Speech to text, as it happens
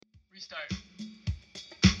Restart.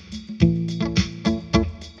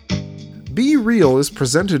 Be Real is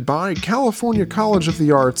presented by California College of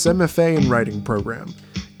the Arts MFA in Writing program.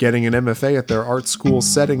 Getting an MFA at their art school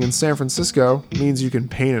setting in San Francisco means you can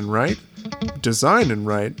paint and write, design and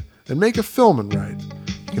write, and make a film and write.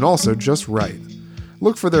 You can also just write.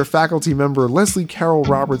 Look for their faculty member Leslie Carroll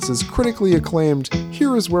Roberts' critically acclaimed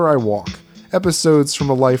Here Is Where I Walk, Episodes from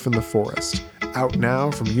a Life in the Forest, out now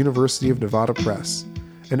from University of Nevada Press,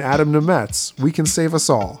 and Adam Nemet's We Can Save Us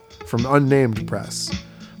All, from Unnamed Press.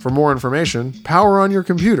 For more information, power on your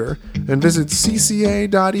computer and visit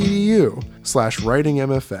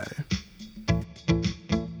CCA.edu/writingmfa.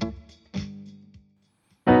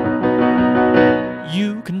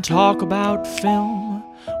 You can talk about film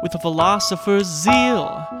with a philosopher's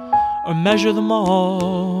zeal, or measure them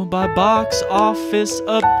all by box office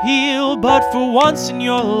appeal. But for once in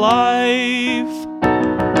your life,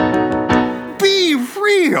 Be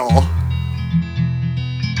real!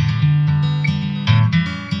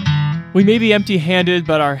 we may be empty-handed,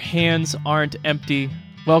 but our hands aren't empty.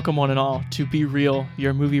 Welcome, one and all, to Be Real,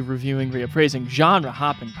 your movie reviewing, reappraising,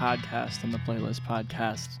 genre-hopping podcast on the Playlist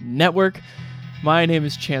Podcast Network. My name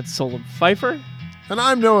is Chance Solom Pfeiffer. And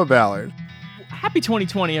I'm Noah Ballard. Happy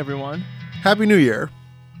 2020, everyone. Happy New Year.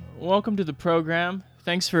 Welcome to the program.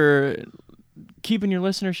 Thanks for keeping your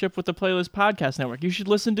listenership with the Playlist Podcast Network. You should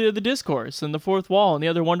listen to The Discourse and The Fourth Wall and the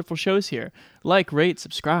other wonderful shows here. Like, rate,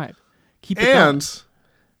 subscribe. Keep it going.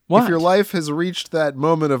 If your life has reached that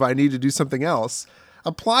moment of I need to do something else,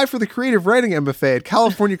 apply for the Creative Writing MFA at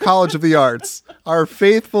California College of the Arts, our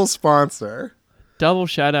faithful sponsor. Double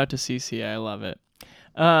shout out to CCA. I love it.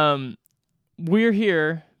 We're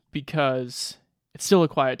here because it's still a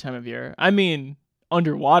quiet time of year. I mean,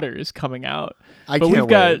 Underwater is coming out.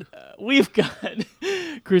 We've got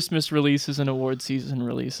Christmas releases and award season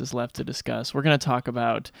releases left to discuss. We're going to talk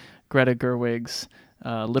about Greta Gerwig's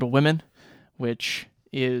Little Women, which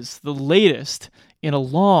is the latest in a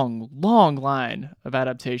long, long line of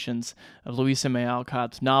adaptations of Louisa May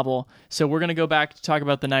Alcott's novel. So we're going to go back to talk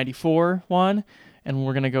about the 94 one, and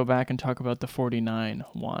we're going to go back and talk about the 49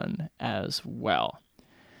 one as well.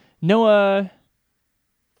 Noah.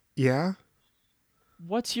 Yeah?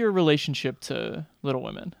 What's your relationship to Little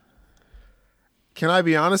Women? Can I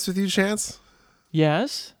be honest with you, Chance?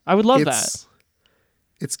 Yes, I would love that.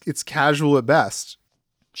 It's casual at best.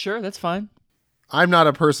 Sure, that's fine. I'm not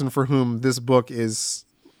a person for whom this book is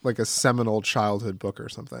like a seminal childhood book or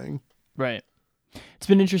something. Right. It's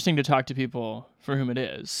been interesting to talk to people for whom it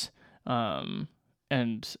is. And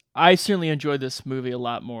I certainly enjoyed this movie a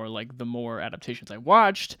lot more. Like, the more adaptations I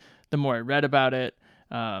watched, the more I read about it.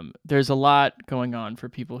 There's a lot going on for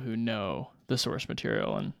people who know the source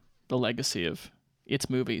material and the legacy of its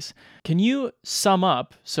movies. Can you sum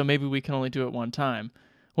up, so maybe we can only do it one time,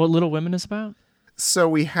 what Little Women is about? So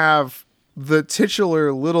we have the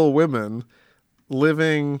titular Little Women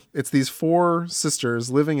it's these four sisters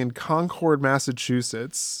living in Concord,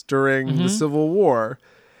 Massachusetts during the Civil War.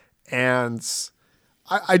 And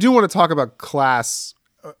I do want to talk about class,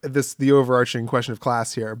 the overarching question of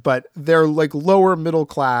class here, but they're like lower middle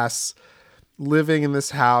class living in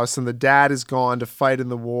this house, and the dad is gone to fight in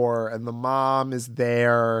the war, and the mom is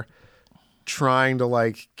there trying to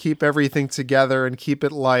like keep everything together and keep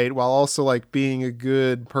it light while also like being a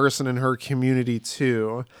good person in her community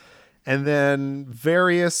too. And then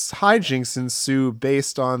various hijinks ensue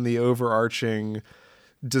based on the overarching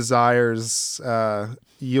desires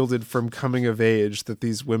yielded from coming of age that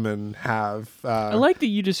these women have. I like that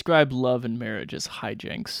you describe love and marriage as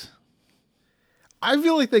hijinks. I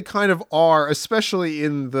feel like they kind of are, especially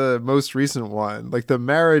in the most recent one. Like the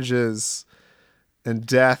marriages and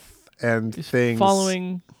death and Is things.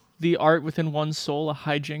 Following the art within one's soul a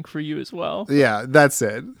hijink for you as well? Yeah, that's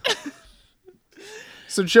it.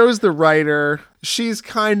 So Jo's the writer. She's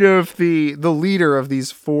kind of the leader of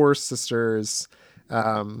these four sisters.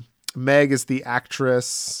 Meg is the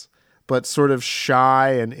actress, but sort of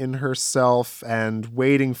shy and in herself and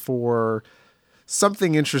waiting for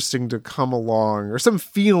something interesting to come along or some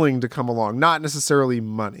feeling to come along, not necessarily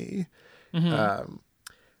money. Mm-hmm.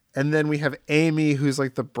 And then we have Amy, who's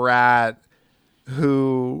like the brat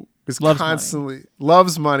who is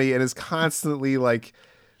loves money and is constantly like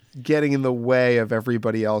getting in the way of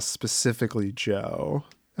everybody else, specifically Jo,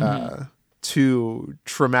 to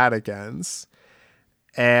traumatic ends.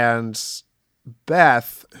 And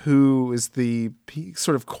Beth, who is the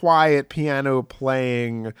sort of quiet piano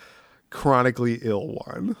playing, chronically ill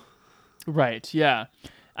one. Right. Yeah.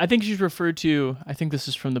 I think she's referred to, I think this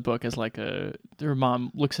is from the book, as like her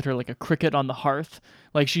mom looks at her like a cricket on the hearth.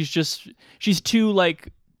 Like she's too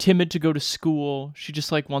timid to go to school. She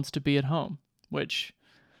just like wants to be at home, which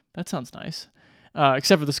that sounds nice.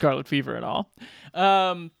 Except for the scarlet fever and all.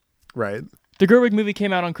 Right. The Gerwig movie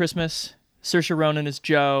came out on Christmas. Saoirse Ronan is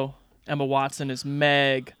Jo. Emma Watson is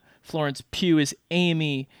Meg. Florence Pugh is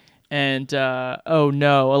Amy. And,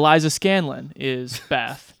 Eliza Scanlon is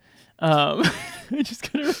Beth. I just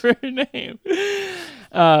couldn't remember her name.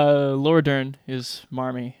 Laura Dern is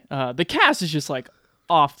Marmee. The cast is just like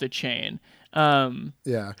off the chain.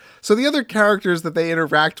 Yeah. So the other characters that they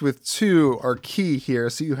interact with too are key here.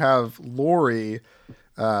 So you have Laurie,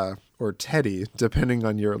 or Teddy, depending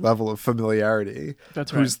on your level of familiarity.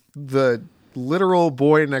 That's right. Who's the literal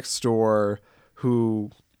boy next door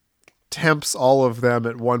who tempts all of them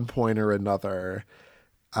at one point or another.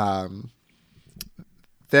 Then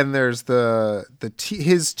there's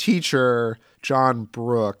his teacher, John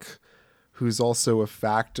Brooke, who's also a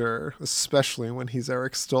factor, especially when he's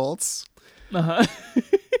Eric Stoltz. Uh-huh.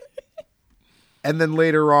 And then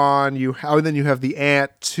later on, you have the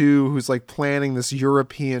aunt too, who's like planning this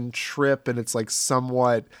European trip, and it's like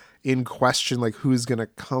somewhat in question, like who's gonna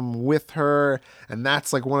come with her, and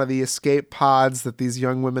that's like one of the escape pods that these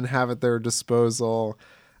young women have at their disposal.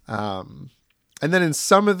 And then in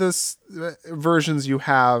some of this versions, you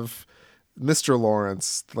have Mr.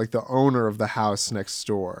 Lawrence, like the owner of the house next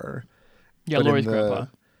door. Yeah, Laurie's grandpa.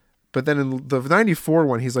 But then in the 94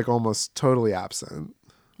 one, he's like almost totally absent.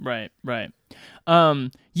 Right.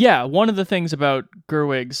 Yeah, one of the things about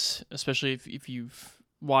Gerwig's, especially if you've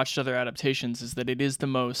watched other adaptations, is that it is the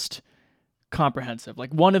most comprehensive.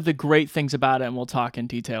 Like, one of the great things about it, and we'll talk in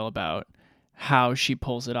detail about how she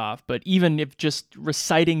pulls it off, but even if just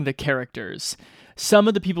reciting the characters, some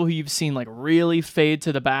of the people who you've seen like really fade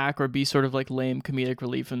to the back or be sort of like lame comedic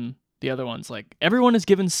relief, and the other ones, like everyone is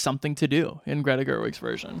given something to do in Greta Gerwig's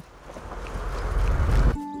version.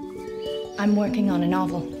 I'm working on a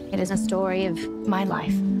novel. It is a story of my life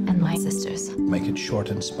and my sister's. Make it short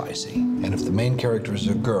and spicy. And if the main character is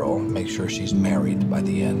a girl, make sure she's married by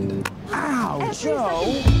the end. Ow,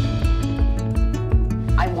 Joe!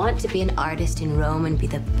 I want to be an artist in Rome and be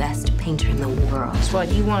the best painter in the world. That's what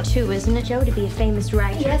you want too, isn't it, Joe, to be a famous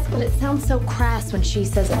writer? Yes, but it sounds so crass when she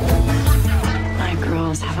says it. My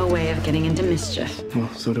girls have a way of getting into mischief.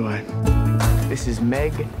 Well, so do I. This is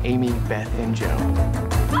Meg, Amy, Beth, and Joe.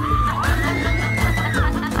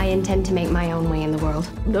 I intend to make my own way in the world.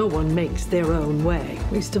 No one makes their own way,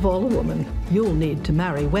 least of all a woman. You'll need to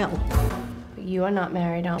marry well. But you are not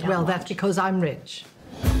married, aren't you? Well, that's because I'm rich.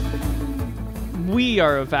 We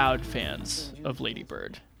are avowed fans of Lady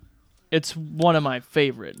Bird. It's one of my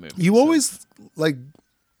favorite movies. You always like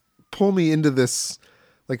pull me into this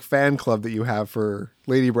like fan club that you have for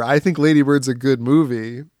Lady Bird. I think Lady Bird's a good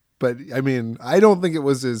movie, but I mean, I don't think it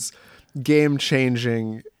was as game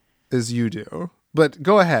changing as you do. But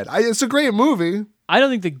go ahead. It's a great movie. I don't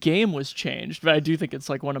think the game was changed, but I do think it's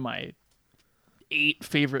like one of my 8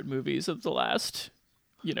 favorite movies of the last,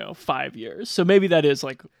 5 years. So maybe that is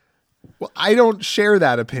like... Well, I don't share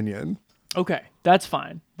that opinion. Okay, that's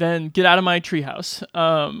fine. Then get out of my treehouse.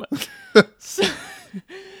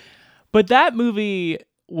 But that movie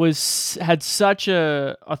had such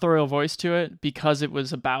a authorial voice to it because it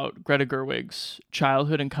was about Greta Gerwig's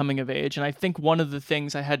childhood and coming of age. And I think one of the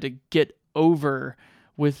things I had to get over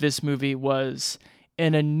with this movie was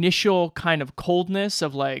an initial kind of coldness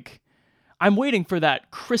of like, I'm waiting for that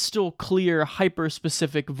crystal clear, hyper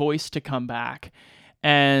specific voice to come back.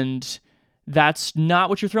 And that's not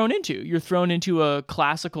what you're thrown into. You're thrown into a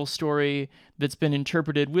classical story that's been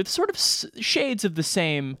interpreted with sort of shades of the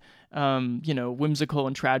same, whimsical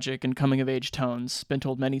and tragic and coming of age tones, been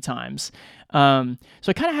told many times. So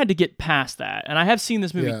I kind of had to get past that. And I have seen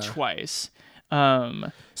this movie twice.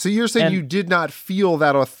 So you're saying you did not feel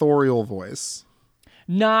that authorial voice?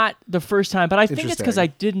 Not the first time, but I think it's because I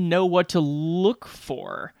didn't know what to look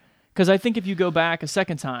for. Because I think if you go back a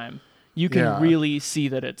second time, you can really see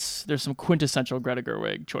that there's some quintessential Greta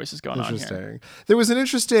Gerwig choices going on here. There was an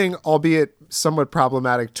interesting, albeit somewhat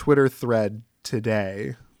problematic, Twitter thread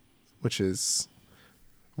today, which is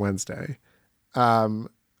Wednesday,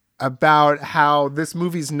 about how this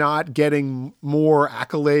movie's not getting more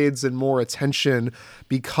accolades and more attention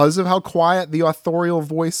because of how quiet the authorial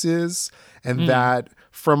voice is, and that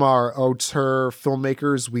from our auteur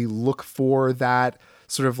filmmakers, we look for that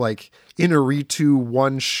sort of like Inarritu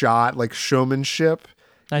one shot, like showmanship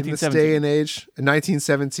in this day and age. In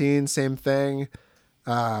 1917, same thing.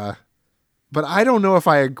 But I don't know if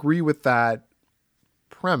I agree with that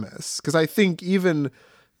premise, because I think even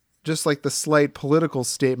just like the slight political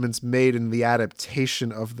statements made in the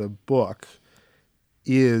adaptation of the book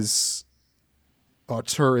is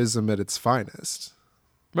auteurism at its finest.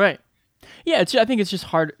 Right. Yeah, I think it's just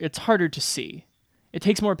hard. It's harder to see. It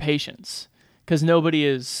takes more patience because nobody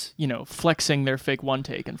is, flexing their fake one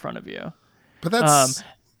take in front of you. But that's...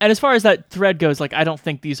 And as far as that thread goes, like, I don't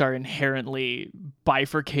think these are inherently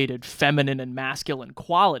bifurcated feminine and masculine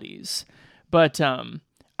qualities. But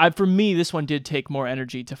for me, this one did take more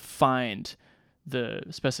energy to find the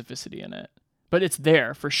specificity in it. But it's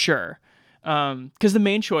there for sure. Because the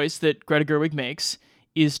main choice that Greta Gerwig makes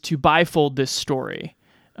is to bifold this story.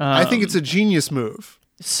 I think it's a genius move.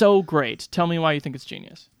 So great. Tell me why you think it's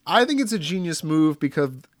genius. I think it's a genius move because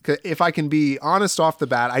if I can be honest off the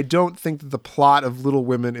bat, I don't think that the plot of Little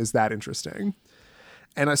Women is that interesting.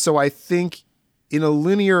 And so I think in a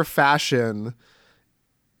linear fashion,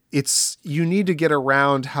 you need to get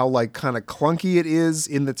around how like kind of clunky it is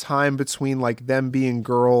in the time between like them being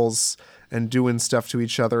girls and doing stuff to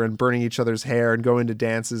each other and burning each other's hair and going to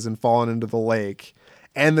dances and falling into the lake,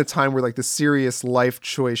 and the time where like the serious life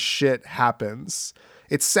choice shit happens.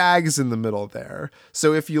 It sags in the middle there.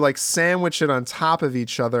 So if you like sandwich it on top of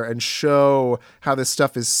each other and show how this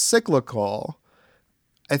stuff is cyclical,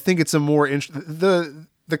 I think it's the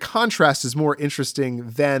contrast is more interesting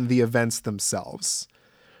than the events themselves.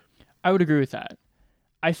 I would agree with that.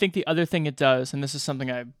 I think the other thing it does, and this is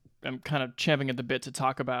something I'm kind of champing at the bit to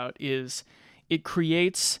talk about, is it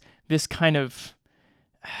creates this kind of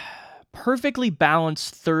perfectly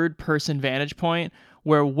balanced third-person vantage point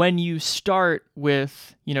where when you start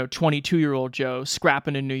with, 22-year-old Joe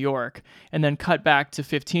scrapping in New York and then cut back to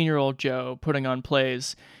 15-year-old Joe putting on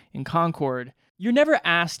plays in Concord, you're never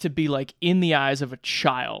asked to be like in the eyes of a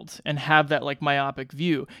child and have that like myopic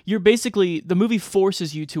view. The movie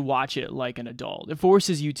forces you to watch it like an adult. It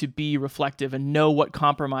forces you to be reflective and know what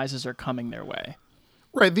compromises are coming their way.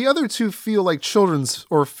 Right. The other two feel like children's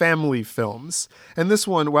or family films. And this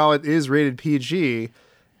one, while it is rated PG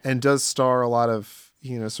and does star a lot of,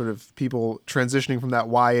 sort of people transitioning from that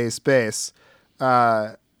YA space,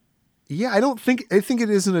 I think it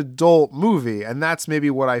is an adult movie. And that's maybe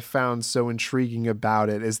what I found so intriguing about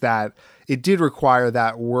it, is that it did require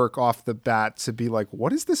that work off the bat to be like,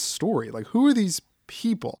 what is this story? Like, who are these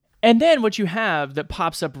people? And then what you have that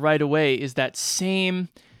pops up right away is that same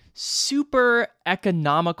super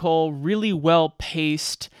economical, really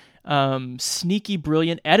well-paced, sneaky,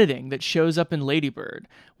 brilliant editing that shows up in Lady Bird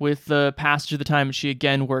with the passage of the time. She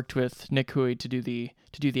again worked with Nick Hui to do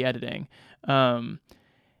the editing. And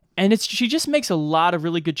she just makes a lot of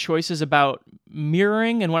really good choices about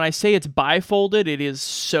mirroring. And when I say it's bifolded, it is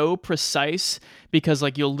so precise because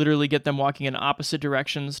like you'll literally get them walking in opposite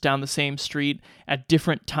directions down the same street at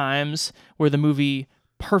different times where the movie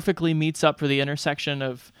perfectly meets up for the intersection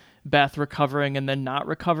of Beth recovering and then not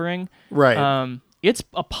recovering. Right. It's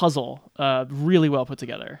a puzzle, really well put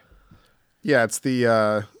together. Yeah, it's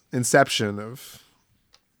the inception of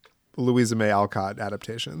Louisa May Alcott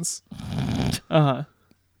adaptations. Uh-huh.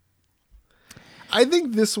 I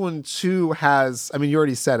think this one too has, I mean, you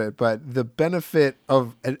already said it, but the benefit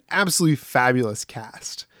of an absolutely fabulous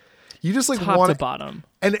cast. You just like top to bottom.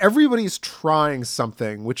 And everybody's trying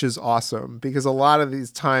something, which is awesome, because a lot of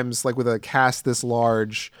these times, like with a cast this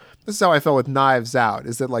large, this is how I felt with Knives Out,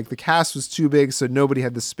 is that like the cast was too big, so nobody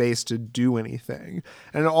had the space to do anything.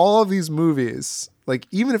 And in all of these movies, like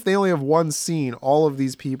even if they only have one scene, all of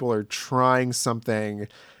these people are trying something.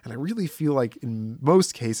 And I really feel like in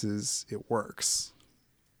most cases it works.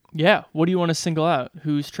 Yeah. What do you want to single out?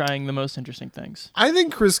 Who's trying the most interesting things? I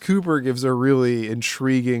think Chris Cooper gives a really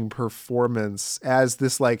intriguing performance as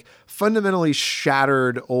this like fundamentally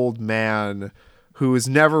shattered old man who has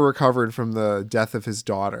never recovered from the death of his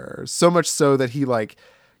daughter. So much so that he like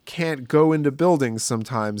can't go into buildings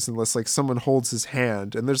sometimes unless like someone holds his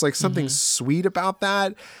hand. And there's like something sweet about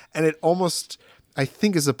that. And it almost, I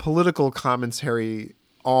think, is a political commentary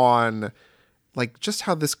on like just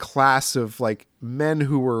how this class of like men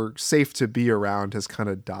who were safe to be around has kind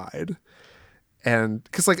of died. And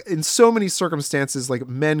because like in so many circumstances, like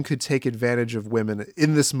men could take advantage of women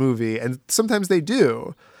in this movie, and sometimes they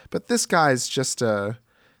do, but this guy's just got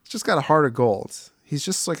a heart of gold. He's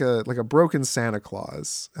just like a broken Santa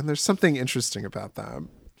Claus, and there's something interesting about that.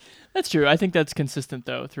 That's true. I think that's consistent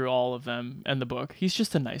though through all of them and the book. He's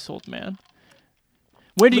just a nice old man.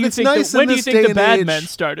 When do you think the bad men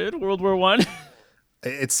started? World War I?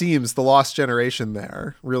 It seems the Lost Generation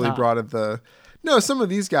there really brought it No, some of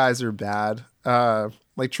these guys are bad.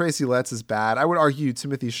 Like Tracy Letts is bad. I would argue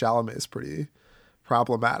Timothée Chalamet is pretty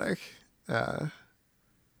problematic.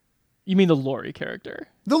 You mean the Laurie character?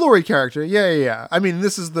 The Laurie character. Yeah. I mean,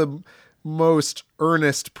 this is the most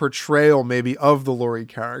earnest portrayal maybe of the Laurie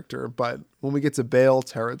character, but when we get to Bale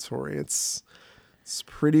territory, it's It's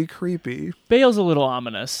pretty creepy. Bale's a little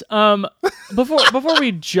ominous. Before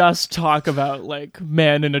we just talk about like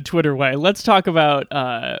men in a Twitter way, let's talk about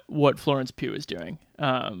what Florence Pugh is doing.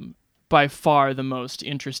 By far the most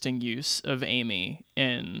interesting use of Amy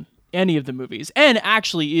in any of the movies, and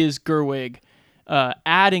actually is Gerwig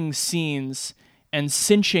adding scenes and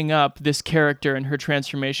cinching up this character and her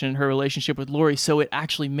transformation and her relationship with Laurie so it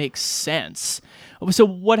actually makes sense. So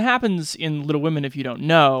what happens in Little Women, if you don't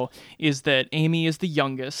know, is that Amy is the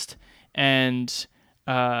youngest and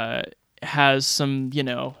has some,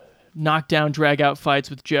 knockdown, drag-out fights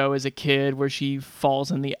with Joe as a kid where she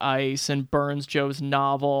falls in the ice and burns Joe's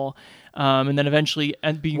novel. And then eventually...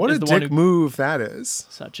 What a dick move that is.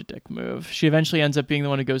 Such a dick move. She eventually ends up being the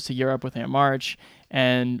one who goes to Europe with Aunt March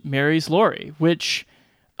and marries Laurie, which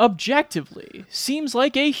objectively seems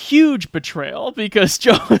like a huge betrayal because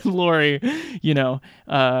Joe and Laurie,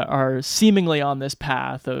 are seemingly on this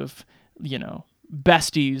path of,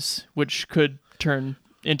 besties, which could turn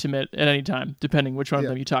intimate at any time, depending which one of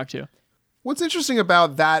them you talk to. What's interesting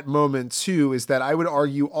about that moment, too, is that I would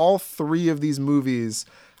argue all three of these movies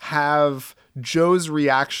have Joe's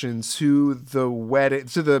reaction to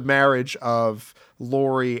the marriage of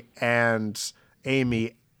Laurie and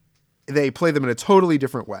Amy. They play them in a totally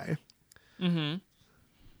different way. Mm-hmm.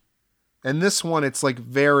 And this one, it's like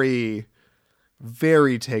very,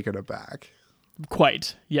 very taken aback.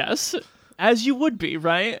 Quite, yes. As you would be,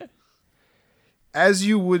 right? As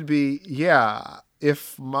you would be, yeah.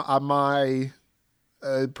 If my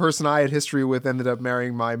person I had history with ended up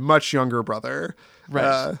marrying my much younger brother,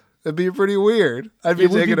 right? It'd be pretty weird. I'd be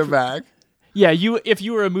taken aback. Yeah, if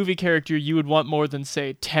you were a movie character, you would want more than,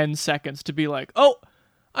 say, 10 seconds to be like, oh,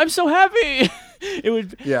 I'm so happy. You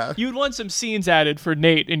would want some scenes added for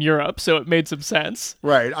Nate in Europe, so it made some sense.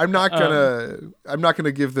 Right. I'm not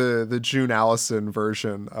gonna give the June Allison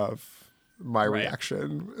version of my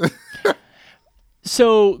reaction.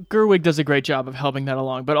 So Gerwig does a great job of helping that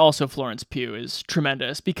along, but also Florence Pugh is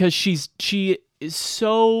tremendous because she is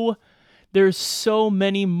so... There's so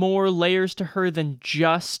many more layers to her than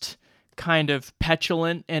just kind of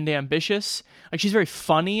petulant and ambitious. Like, she's very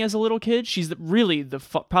funny as a little kid. She's really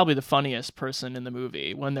probably the funniest person in the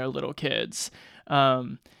movie when they're little kids.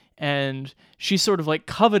 And she's sort of like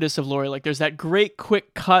covetous of Laurie. Like, there's that great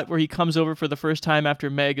quick cut where he comes over for the first time after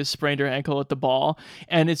Meg has sprained her ankle at the ball,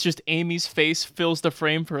 and it's just Amy's face fills the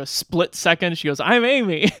frame for a split second. She goes, "I'm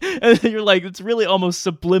Amy." And then you're like, it's really almost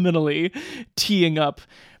subliminally teeing up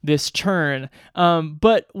this turn.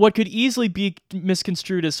 But what could easily be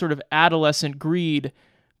misconstrued as sort of adolescent greed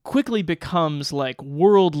quickly becomes like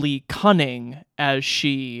worldly cunning as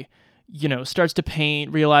she, starts to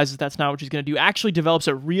paint, realizes that's not what she's going to do, actually develops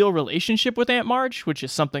a real relationship with Aunt March, which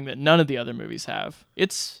is something that none of the other movies have.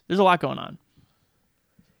 There's a lot going on.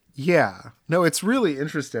 Yeah. No, it's really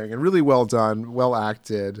interesting and really well done, well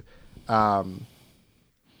acted. And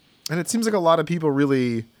it seems like a lot of people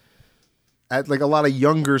really... like a lot of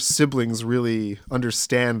younger siblings really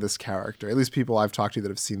understand this character. At least people I've talked to that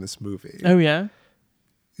have seen this movie. Oh, yeah?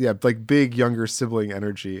 Yeah, like big younger sibling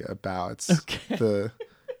energy about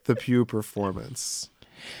the Pugh performance.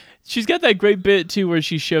 She's got that great bit, too, where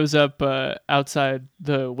she shows up outside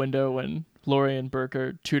the window when Laurie and Burke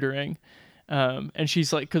are tutoring. And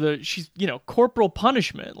she's like, corporal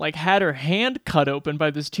punishment, like had her hand cut open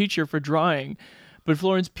by this teacher for drawing. But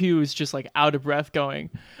Florence Pugh is just like out of breath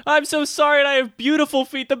going, "I'm so sorry and I have beautiful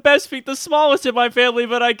feet, the best feet, the smallest in my family,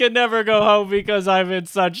 but I can never go home because I'm in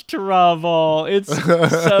such trouble." It's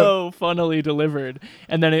so funnily delivered.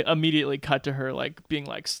 And then it immediately cut to her like being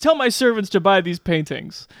like, "Tell my servants to buy these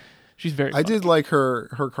paintings." She's very funny. I did like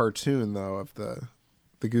her cartoon though of the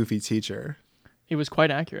goofy teacher. It was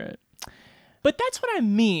quite accurate. But that's what I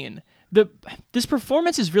mean. This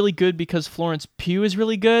performance is really good because Florence Pugh is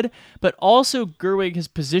really good, but also Gerwig has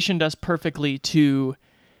positioned us perfectly to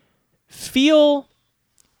feel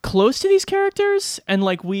close to these characters, and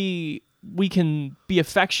like we can be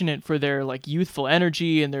affectionate for their like youthful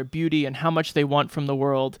energy and their beauty and how much they want from the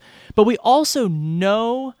world. But we also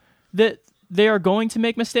know that they are going to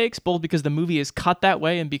make mistakes, both because the movie is cut that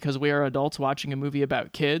way and because we are adults watching a movie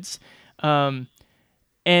about kids. And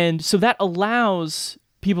so that allows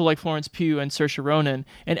people like Florence Pugh and Saoirse Ronan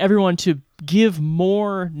and everyone to give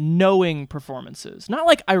more knowing performances. Not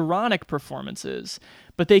like ironic performances,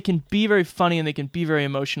 but they can be very funny and they can be very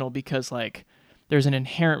emotional because like there's an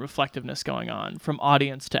inherent reflectiveness going on from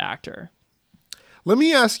audience to actor. Let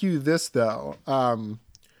me ask you this, though.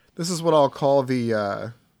 This is what I'll call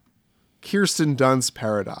the Kirsten Dunst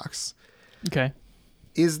paradox. Okay.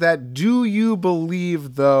 Is that, do you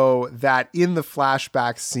believe, though, that in the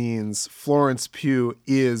flashback scenes, Florence Pugh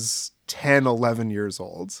is 10, 11 years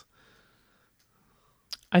old.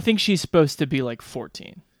 I think she's supposed to be like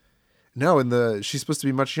 14. No, she's supposed to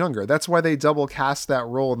be much younger. That's why they double cast that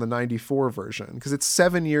role in the 94 version, because it's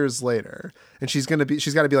 7 years later and she's got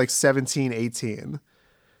to be like 17, 18.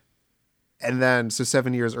 And then, so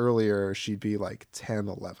 7 years earlier, she'd be like 10,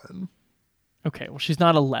 11. Okay, well, she's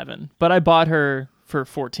not 11, but I bought her for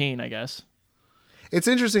 14, I guess. It's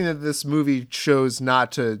interesting that this movie chose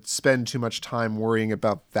not to spend too much time worrying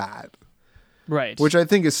about that. Right. Which I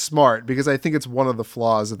think is smart, because I think it's one of the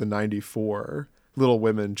flaws of the 94 Little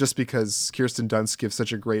Women, just because Kirsten Dunst gives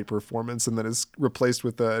such a great performance and then is replaced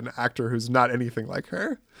with an actor who's not anything like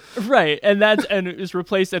her. Right. And is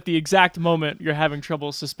replaced at the exact moment you're having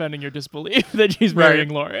trouble suspending your disbelief that she's marrying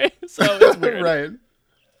Laurie. So it's weird. Right.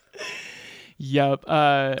 Yep.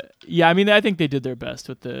 Yeah, I mean, I think they did their best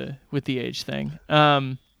with the age thing.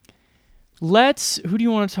 Who do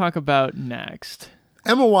you want to talk about next?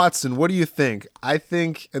 Emma Watson, what do you think? I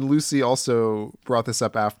think, and Lucy also brought this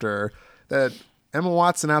up after, that Emma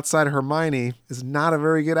Watson outside of Hermione is not a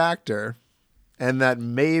very good actor. And that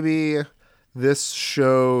maybe this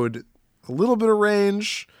showed a little bit of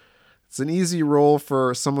range. It's an easy role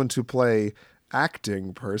for someone to play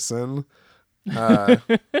acting person.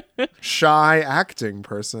 Shy acting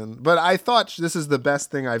person. But I thought this is the best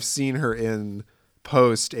thing I've seen her in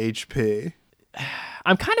post HP.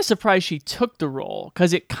 I'm kind of surprised she took the role,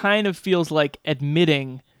 because it kind of feels like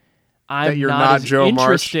admitting I'm not as Joe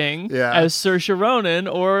interesting as Saoirse Ronan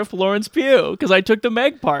or Florence Pugh, because I took the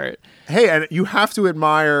Meg part. Hey, and you have to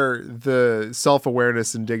admire the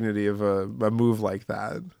self-awareness and dignity of a move like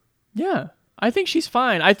that. Yeah, I think she's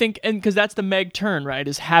fine. I think, and because that's the Meg turn, right,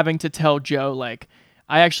 is having to tell Joe, like,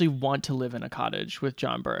 I actually want to live in a cottage with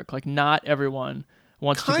John Burke. Like, not everyone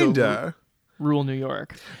wants to go rule New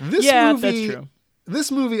York. That's true.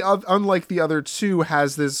 This movie, unlike the other two,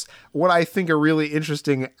 has this, what I think, a really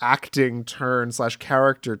interesting acting turn /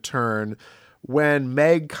 character turn when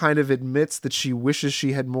Meg kind of admits that she wishes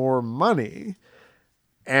she had more money.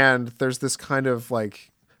 And there's this kind of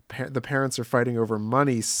like the parents are fighting over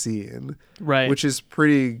money scene, right? Which is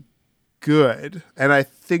pretty good. And I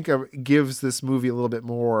think it gives this movie a little bit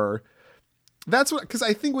more. That's what, because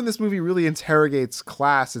I think when this movie really interrogates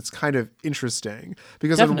class, it's kind of interesting.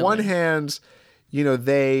 Because Definitely. On one hand, you know,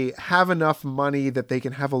 they have enough money that they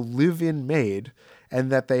can have a live-in maid,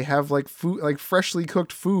 and that they have like food, like freshly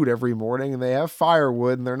cooked food every morning, and they have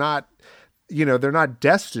firewood, and they're not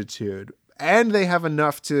destitute, and they have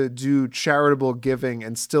enough to do charitable giving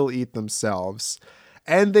and still eat themselves.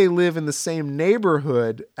 And they live in the same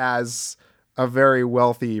neighborhood as a very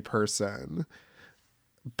wealthy person,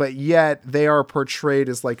 but yet they are portrayed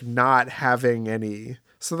as like not having any.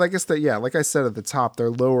 So I guess that, yeah, like I said at the top,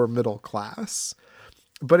 they're lower middle class.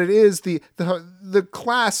 But it is the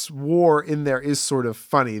class war in there is sort of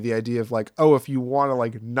funny. The idea of like, oh, if you want to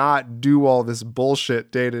like not do all this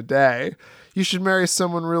bullshit day to day, you should marry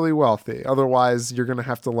someone really wealthy. Otherwise, you're going to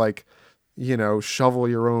have to like, you know, shovel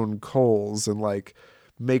your own coals and like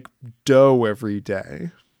make dough every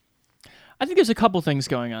day. I think there's a couple things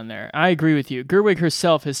going on there. I agree with you. Gerwig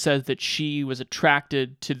herself has said that she was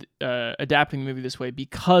attracted to adapting the movie this way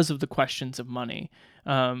because of the questions of money.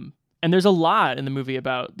 And there's a lot in the movie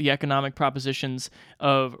about the economic propositions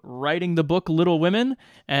of writing the book Little Women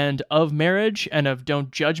and of marriage and of don't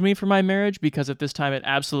judge me for my marriage, because at this time it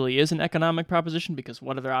absolutely is an economic proposition, because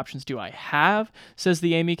what other options do I have, says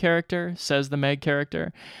the Amy character, says the Meg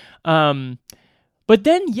character. But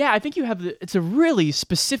then, yeah, I think you have it's a really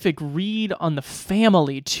specific read on the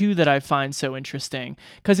family, too, that I find so interesting.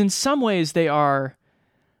 Because in some ways they are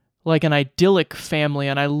like an idyllic family,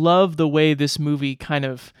 and I love the way this movie kind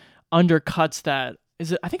of undercuts that.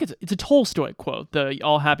 I think it's a Tolstoy quote. The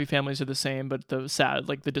all happy families are the same, but the sad,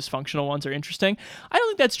 like the dysfunctional ones are interesting. I don't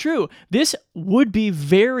think that's true. This would be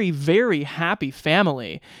very, very happy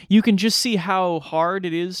family. You can just see how hard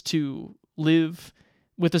it is to live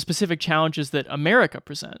with the specific challenges that America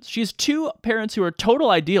presents. She has two parents who are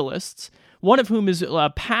total idealists, one of whom is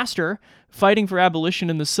a pastor fighting for abolition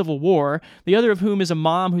in the Civil War, the other of whom is a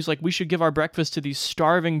mom who's like, we should give our breakfast to these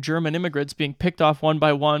starving German immigrants being picked off one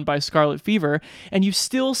by scarlet fever, and you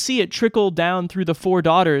still see it trickle down through the four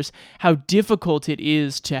daughters how difficult it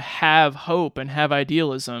is to have hope and have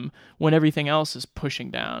idealism when everything else is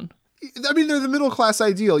pushing down. I mean, they're the middle class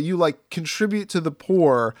ideal. You like contribute to the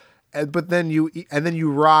poor, but then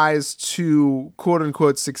you rise to quote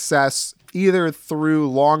unquote success either through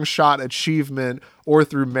long shot achievement or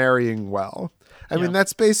through marrying well. I mean,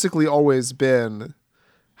 that's basically always been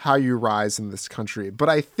how you rise in this country. But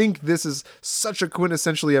I think this is such a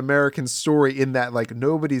quintessentially American story in that like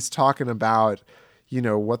nobody's talking about,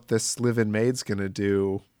 what this live-in maid's gonna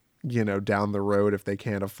do, down the road if they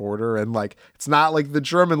can't afford her. And like, it's not like the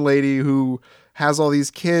German lady who has all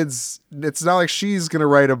these kids. It's not like she's gonna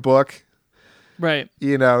write a book. Right.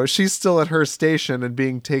 She's still at her station and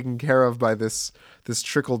being taken care of by this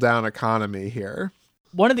trickle-down economy here.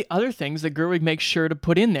 One of the other things that Gerwig makes sure to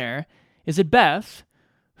put in there is that Beth,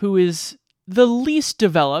 who is the least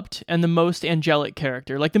developed and the most angelic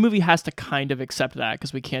character, like the movie has to kind of accept that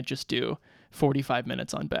because we can't just do 45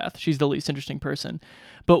 minutes on Beth. She's the least interesting person.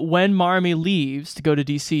 But when Marmee leaves to go to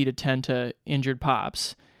DC to tend to injured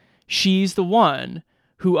pops, she's the one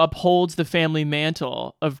who upholds the family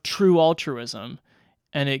mantle of true altruism,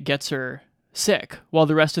 and it gets her sick while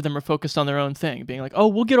the rest of them are focused on their own thing, being like, oh,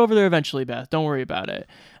 we'll get over there eventually, Beth. Don't worry about it.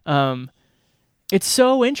 It's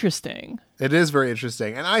so interesting. It is very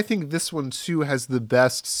interesting. And I think this one, too, has the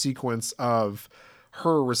best sequence of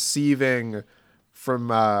her receiving from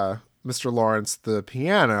Mr. Lawrence the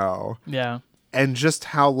piano. Yeah. And just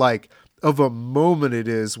how, like, of a moment it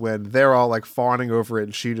is when they're all, like, fawning over it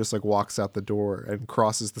and she just, like, walks out the door and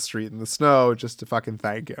crosses the street in the snow just to fucking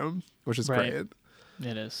thank him, which is right. great.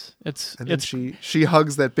 It is. And then she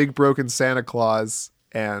hugs that big broken Santa Claus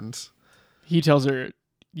and he tells her,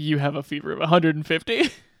 you have a fever of 150.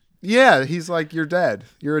 Yeah, he's like, you're dead.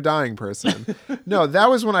 You're a dying person. No, that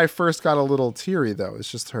was when I first got a little teary, though. It's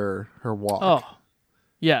just her walk. Oh,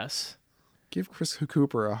 yes. Give Chris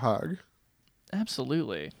Cooper a hug.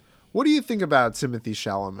 Absolutely. What do you think about Timothée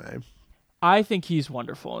Chalamet? I think he's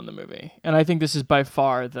wonderful in the movie. And I think this is by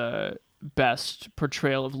far the best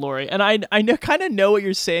portrayal of Laurie. And I kind of know what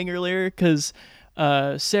you're saying earlier because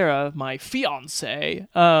Sarah, my fiance,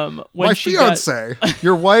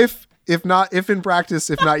 your wife, if in practice,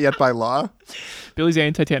 if not yet by law. Billy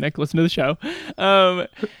Zane, Titanic, listen to the show.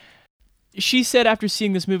 She said after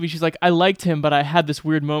seeing this movie, she's like, I liked him, but I had this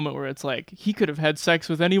weird moment where it's like, he could have had sex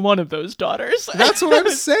with any one of those daughters. That's what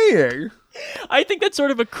I'm saying. I think that's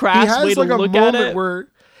sort of a crass way to look at it.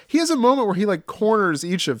 He has a moment where he like corners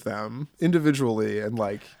each of them individually and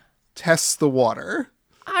like tests the water.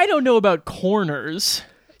 I don't know about corners.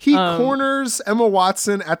 He corners Emma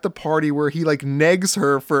Watson at the party where he like negs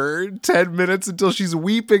her for 10 minutes until she's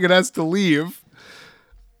weeping and has to leave.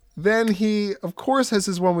 Then he, of course, has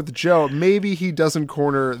his one with Joe. Maybe he doesn't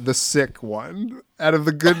corner the sick one out of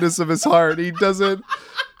the goodness of his heart. He doesn't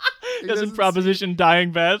proposition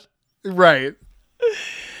dying Beth. Right.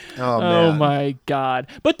 Oh, man. Oh, my God.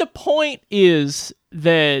 But the point is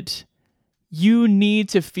that you need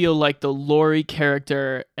to feel like the Laurie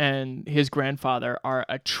character and his grandfather are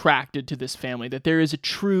attracted to this family, that there is a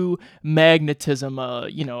true magnetism,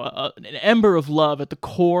 an ember of love at the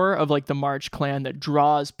core of like the March clan that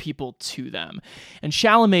draws people to them. And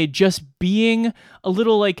Chalamet just being a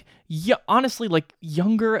little like, honestly, like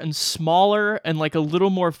younger and smaller and like a little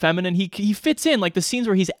more feminine, he fits in. Like the scenes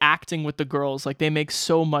where he's acting with the girls, like they make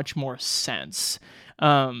so much more sense.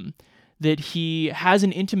 That he has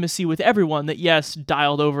an intimacy with everyone that, yes,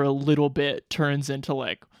 dialed over a little bit, turns into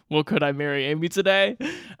like, well, could I marry Amy today?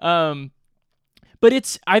 But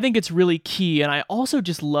I think it's really key. And I also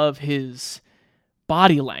just love his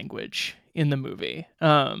body language in the movie.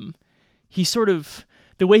 He sort of,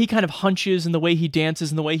 the way he kind of hunches and the way he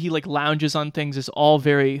dances and the way he like lounges on things is all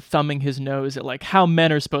very thumbing his nose at like how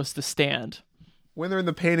men are supposed to stand. When they're in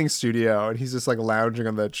the painting studio and he's just like lounging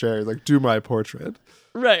on that chair, he's like, do my portrait.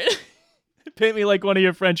 Right. Paint me like one of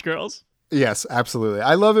your French girls. Yes, absolutely.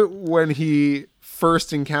 I love it when he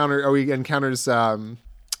first encounters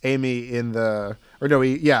Amy in the,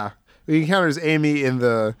 he encounters Amy in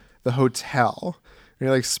the hotel. And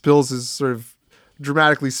he like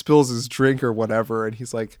dramatically spills his drink or whatever. And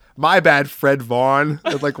he's like, my bad, Fred Vaughn.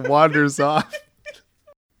 And like wanders off.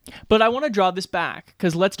 But I want to draw this back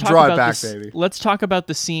because let's talk about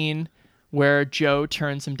the scene where Joe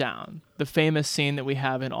turns him down, the famous scene that we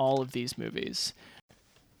have in all of these movies.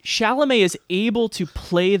 Chalamet is able to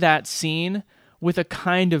play that scene with a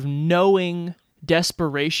kind of knowing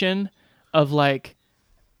desperation of like,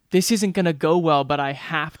 this isn't going to go well, but I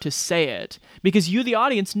have to say it. Because you, the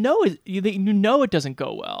audience, know it doesn't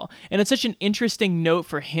go well. And it's such an interesting note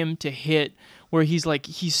for him to hit where he's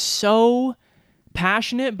so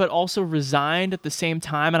passionate but also resigned at the same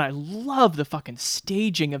time. And I love the fucking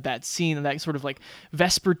staging of that scene and that sort of like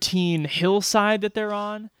Vespertine hillside that they're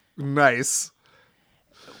on. Nice.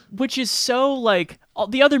 Which is so like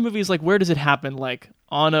the other movies, like where does it happen? Like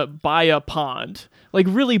by a pond, like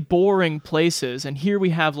really boring places. And here we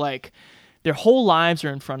have like their whole lives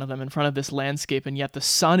are in front of them, in front of this landscape, and yet the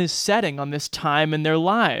sun is setting on this time in their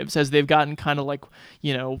lives as they've gotten kind of like,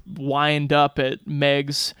 wind up at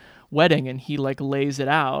Meg's wedding, and he like lays it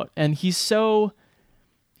out, and he's so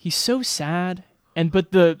he's so sad.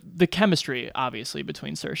 But the chemistry, obviously,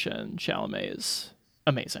 between Saoirse and Chalamet is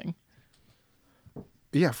amazing.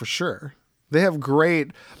 Yeah, for sure. They have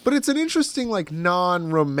great, but it's an interesting, like,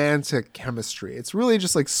 non-romantic chemistry. It's really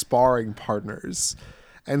just like sparring partners.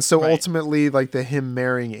 And so ultimately, like, him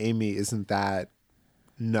marrying Amy isn't that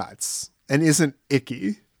nuts and isn't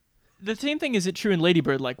icky. The same thing is it true in Lady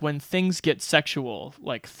Bird, like when things get sexual,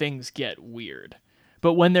 like things get weird.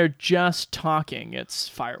 But when they're just talking, it's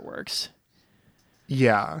fireworks.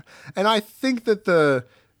 Yeah. And I think that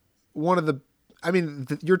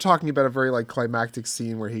you're talking about a very like climactic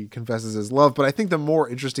scene where he confesses his love, but I think the more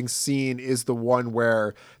interesting scene is the one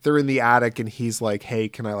where they're in the attic and he's like, hey,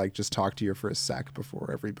 can I like just talk to you for a sec before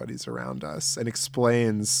everybody's around us, and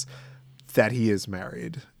explains that he is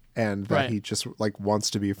married and that he just like wants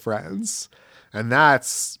to be friends. And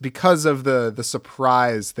that's because of the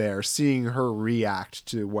surprise there. Seeing her react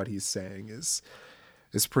to what he's saying is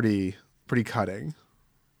pretty cutting.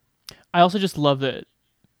 I also just love that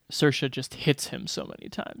Saoirse just hits him so many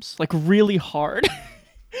times, like really hard,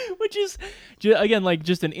 which is, again, like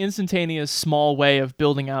just an instantaneous small way of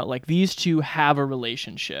building out like these two have a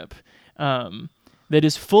relationship that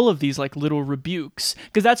is full of these like little rebukes.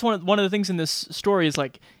 Because that's one of the things in this story is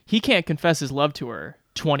like he can't confess his love to her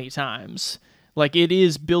 20 times. Like it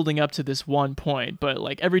is building up to this one point, but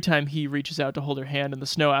like every time he reaches out to hold her hand in the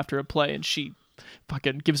snow after a play and she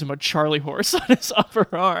fucking gives him a Charlie horse on his upper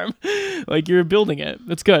arm. Like you're building it.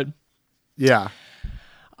 That's good. Yeah.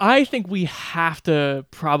 I think we have to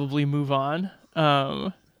probably move on.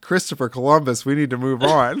 Christopher Columbus, we need to move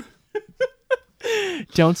on.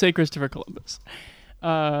 Don't say Christopher Columbus.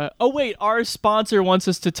 Oh wait, our sponsor wants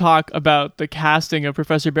us to talk about the casting of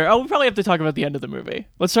Professor Bear. Oh, we probably have to talk about the end of the movie.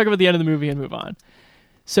 Let's talk about the end of the movie and move on.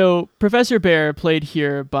 So Professor Bear, played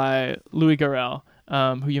here by Louis Garrel,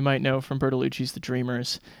 who you might know from Bertolucci's The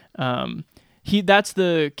Dreamers. That's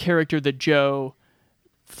the character that Joe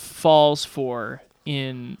falls for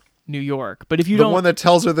in New York. But if you the don't, one that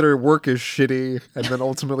tells her that her work is shitty and then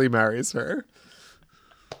ultimately marries her.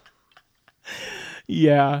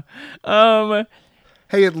 Yeah.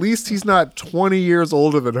 Hey, at least he's not 20 years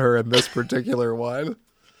older than her in this particular one.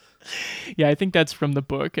 Yeah, I think that's from the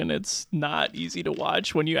book, and it's not easy to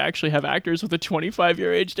watch when you actually have actors with a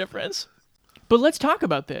 25-year age difference. But let's talk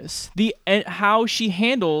about this. How she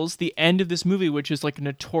handles the end of this movie, which is like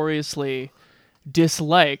notoriously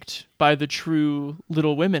disliked by the true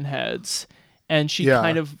Little Women heads. And she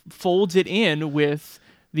kind of folds it in with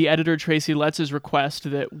the editor Tracy Letts' request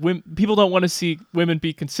that people don't want to see women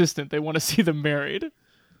be consistent. They want to see them married.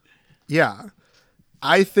 Yeah.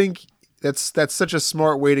 I think that's such a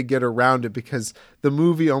smart way to get around it, because the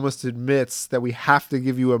movie almost admits that we have to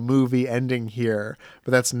give you a movie ending here,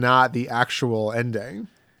 but that's not the actual ending.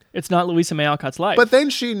 It's not Louisa May Alcott's life. But then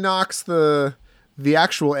she knocks the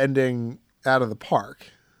actual ending out of the park.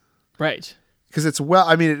 Right. Because it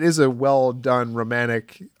is a well done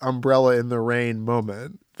romantic umbrella in the rain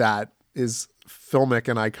moment that is filmic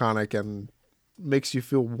and iconic and makes you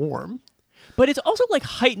feel warm. But it's also like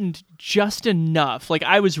heightened just enough. Like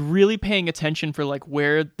I was really paying attention for like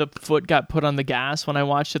where the foot got put on the gas when I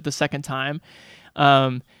watched it the second time.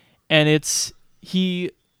 And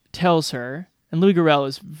he tells her, and Louis Garrel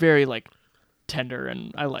is very like tender,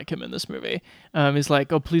 and I like him in this movie. He's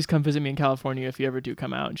like, oh, please come visit me in California if you ever do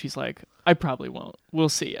come out. And she's like, I probably won't. We'll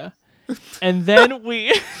see ya. And then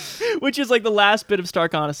which is like the last bit of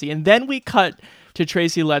stark honesty. And then we cut to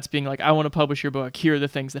Tracy Letts being like, I want to publish your book. Here are the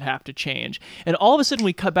things that have to change. And all of a sudden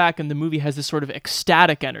we cut back and the movie has this sort of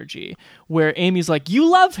ecstatic energy where Amy's like, you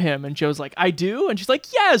love him. And Joe's like, I do. And she's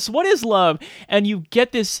like, yes, what is love? And you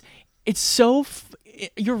get this, it's so,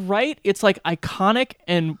 you're right. It's like iconic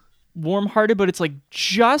and warm-hearted, but it's like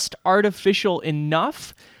just artificial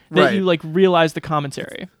enough that you like realize the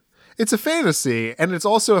commentary. It's a fantasy, and it's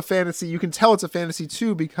also a fantasy. You can tell it's a fantasy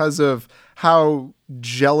too because of how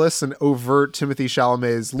jealous and overt Timothée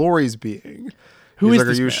Chalamet's Laurie's being. Who He's is like,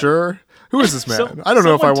 this are you man? sure? Who is this man? I don't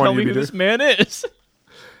know if I want you to who this man is.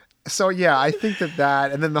 So yeah, I think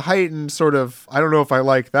that, and then the heightened sort of, I don't know if I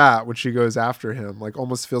like that when she goes after him, like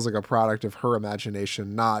almost feels like a product of her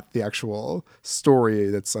imagination, not the actual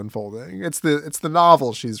story that's unfolding. It's the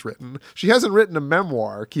novel she's written. She hasn't written a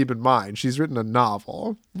memoir, keep in mind. She's written a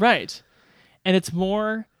novel. Right. And it's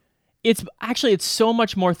so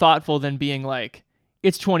much more thoughtful than being like,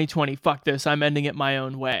 it's 2020, fuck this, I'm ending it my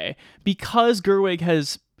own way. Because Gerwig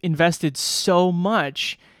has invested so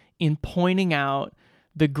much in pointing out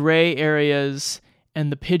the gray areas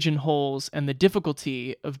and the pigeonholes and the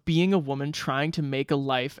difficulty of being a woman trying to make a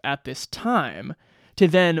life at this time, to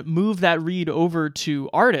then move that read over to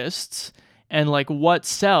artists and like what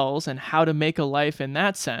sells and how to make a life in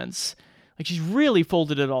that sense. Like she's really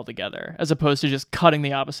folded it all together as opposed to just cutting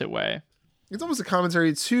the opposite way. It's almost a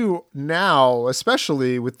commentary too now,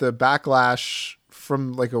 especially with the backlash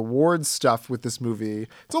from like awards stuff with this movie.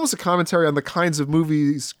 It's almost a commentary on the kinds of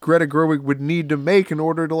movies Greta Gerwig would need to make in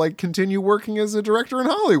order to like continue working as a director in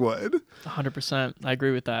Hollywood. 100%. I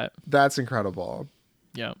agree with that. That's incredible.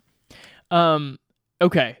 Yeah.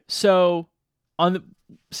 Okay. So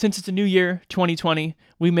since it's a new year, 2020,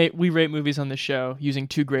 we rate movies on this show using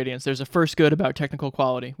two gradients. There's a first good about technical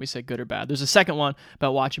quality. We say good or bad. There's a second one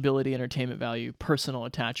about watchability, entertainment value, personal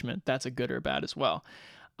attachment. That's a good or bad as well.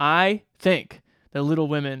 I think that Little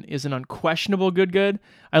Women is an unquestionable good.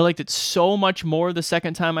 I liked it so much more the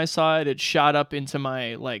second time I saw it. It shot up into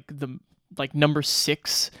my number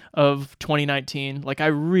 6 of 2019. Like I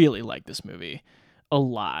really like this movie a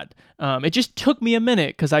lot. It just took me a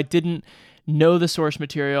minute because I didn't know the source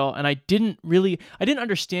material, and I didn't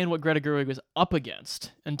understand what Greta Gerwig was up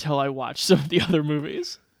against until I watched some of the other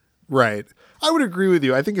movies. Right. I would agree with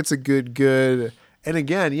you. I think it's a good. And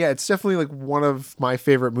again, yeah, it's definitely like one of my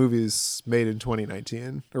favorite movies made in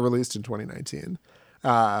 2019 or released in 2019.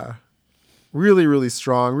 Really, really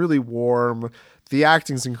strong, really warm. The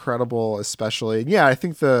acting's incredible, especially. And yeah, I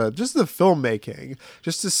think the filmmaking,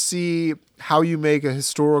 just to see how you make a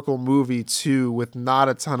historical movie too with not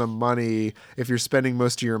a ton of money if you're spending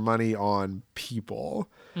most of your money on people.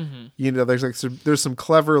 Mm-hmm. You know, there's some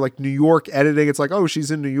clever like New York editing. It's like, oh,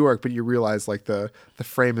 she's in New York, but you realize like the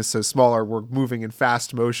frame is so smaller. We're moving in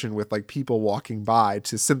fast motion with like people walking by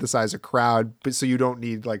to synthesize a crowd, but so you don't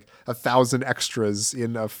need like 1,000 extras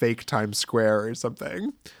in a fake Times Square or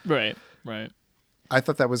something. Right. I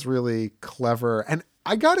thought that was really clever. And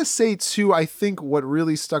I gotta say too, I think what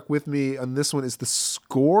really stuck with me on this one is the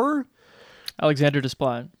score. Alexander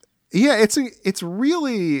Desplat. Yeah, it's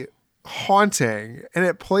really haunting, and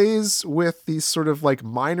it plays with these sort of like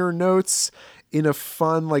minor notes in a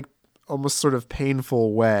fun, like almost sort of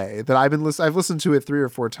painful way that I've listened to it 3 or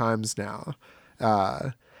 4 times now.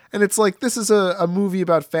 And it's like, this is a movie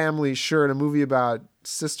about family, sure, and a movie about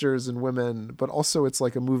sisters and women, but also it's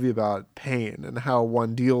like a movie about pain and how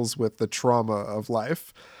one deals with the trauma of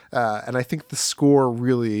life. And I think the score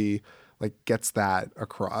really like gets that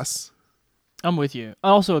across. I'm with you.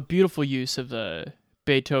 Also a beautiful use of the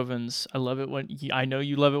Beethoven's, I know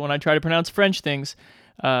you love it when I try to pronounce French things,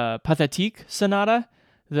 Pathétique Sonata,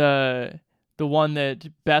 the one that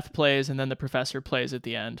Beth plays and then the professor plays at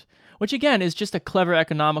the end, which again is just a clever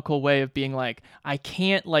economical way of being like, I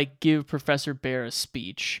can't like give Professor Bear a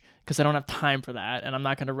speech because I don't have time for that, and I'm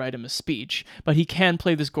not going to write him a speech, but he can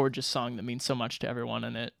play this gorgeous song that means so much to everyone,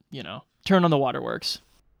 and it, you know, Turn on the Waterworks.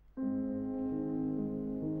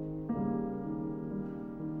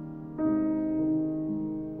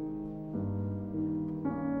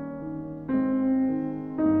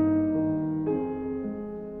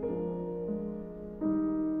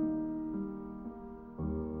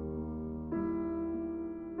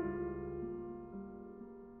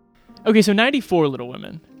 Okay, so 94 Little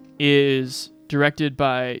Women is directed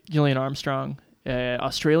by Gillian Armstrong, an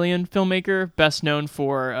Australian filmmaker, best known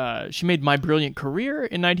for, she made My Brilliant Career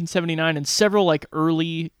in 1979 and several like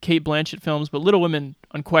early Cate Blanchett films, but Little Women,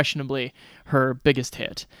 unquestionably, her biggest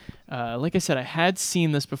hit. Like I said, I had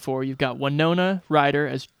seen this before. You've got Winona Ryder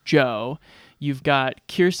as Jo. You've got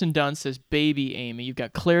Kirsten Dunst as Baby Amy. You've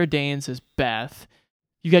got Claire Danes as Beth.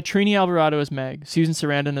 You've got Trini Alvarado as Meg. Susan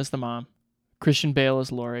Sarandon as the mom. Christian Bale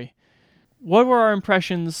as Laurie. What were our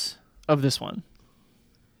impressions of this one?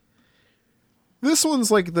 This one's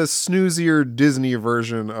like the snoozier Disney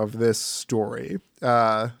version of this story.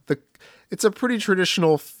 It's a pretty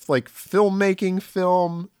traditional like filmmaking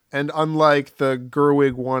film, and unlike the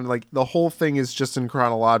Gerwig one, like the whole thing is just in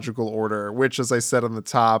chronological order, which, as I said on the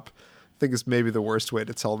top, I think is maybe the worst way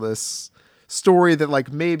to tell this story that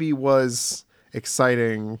like maybe was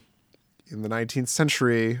exciting in the 19th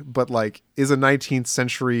century, but like is a 19th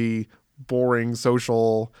century boring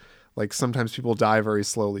social, like sometimes people die very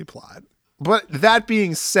slowly plot. But that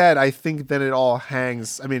being said, I think that it all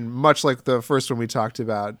hangs, I mean, much like the first one we talked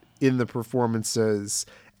about, in the performances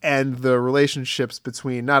and the relationships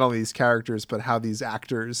between not only these characters, but how these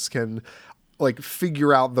actors can like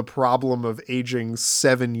figure out the problem of aging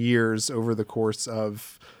 7 years over the course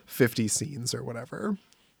of 50 scenes or whatever.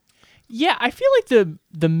 Yeah, I feel like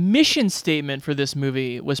the mission statement for this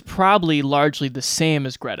movie was probably largely the same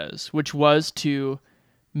as Greta's, which was to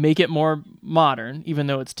make it more modern, even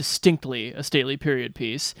though it's distinctly a stately period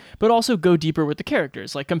piece, but also go deeper with the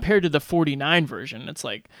characters. Like compared to the 49 version, it's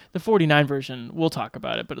like the 49 version, we'll talk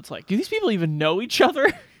about it, but it's like, do these people even know each other?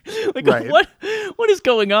 Like Right. what is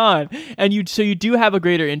going on? And you do have a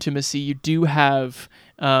greater intimacy. You do have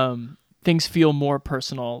things feel more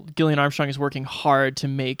personal. Gillian Armstrong is working hard to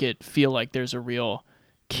make it feel like there's a real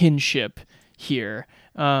kinship here.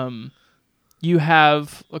 You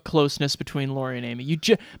have a closeness between Laurie and Amy.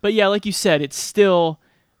 But yeah, like you said, it's still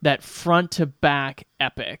that front to back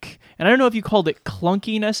epic. And I don't know if you called it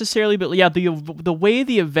clunky necessarily, but yeah, the way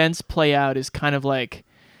the events play out is kind of like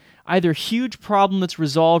either huge problem that's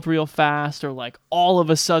resolved real fast, or like all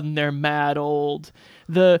of a sudden they're mad old.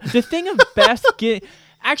 The thing of Beth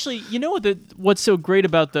actually, you know what's so great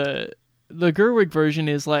about the Gerwig version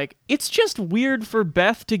is like, it's just weird for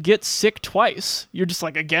Beth to get sick twice. You're just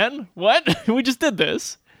like, again? What? We just did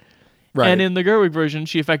this. Right. And in the Gerwig version,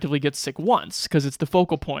 she effectively gets sick once because it's the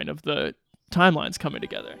focal point of the timelines coming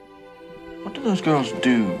together. What do those girls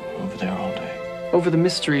do over there all day? Over the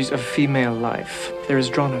mysteries of female life, there is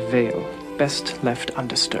drawn a veil, best left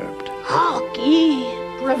undisturbed. Hark ye,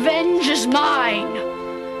 revenge is mine,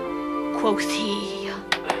 quoth he.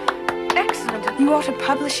 Excellent. You ought to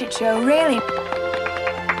publish it, Joe, really.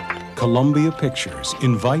 Columbia Pictures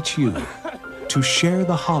invites you to share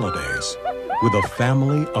the holidays with a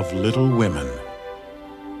family of little women.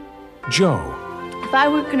 Joe. If I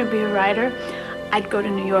were going to be a writer, I'd go to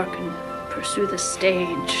New York and pursue the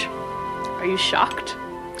stage. Are you shocked?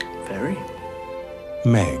 Very.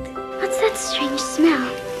 Meg. What's that strange smell?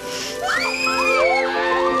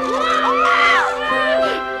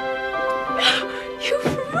 You've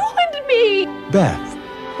ruined me! Beth.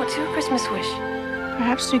 What's your Christmas wish?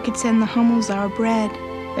 Perhaps we could send the Hummels our bread.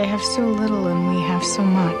 They have so little and we have so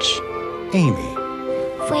much. Amy.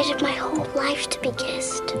 I've waited my whole life to be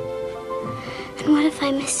kissed. And what if I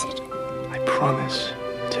miss it? I promise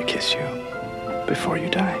to kiss you before you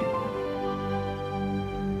die.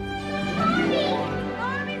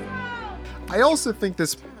 I also think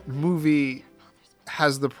this movie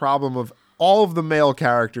has the problem of all of the male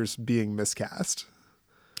characters being miscast.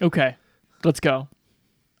 Okay, let's go.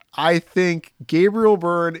 I think Gabriel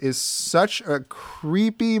Byrne is such a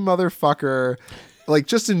creepy motherfucker, like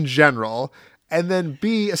just in general. And then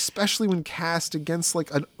B, especially when cast against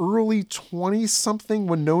like an early 20-something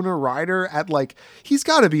Winona Ryder at like, he's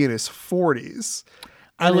got to be in his 40s.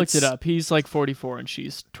 I looked it up. He's like 44 and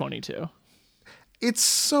she's 22. It's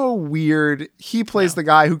so weird. He plays the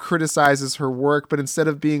guy who criticizes her work, but instead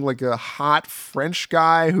of being like a hot French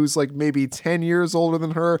guy who's like maybe 10 years older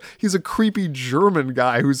than her, he's a creepy German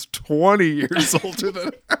guy who's 20 years older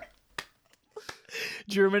than her.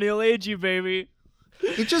 Germany will age you, baby.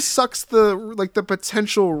 It just sucks the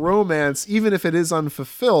potential romance, even if it is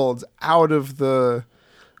unfulfilled, out of the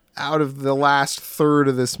last third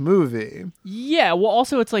of this movie. Yeah, well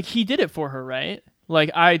also it's like he did it for her, right?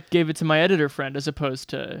 Like, I gave it to my editor friend as opposed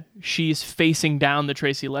to she's facing down the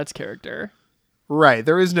Tracy Letts character. Right.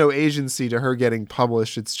 There is no agency to her getting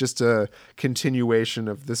published. It's just a continuation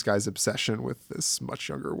of this guy's obsession with this much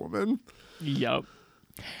younger woman. Yup.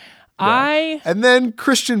 Yeah. And then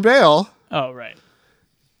Christian Bale. Oh, right.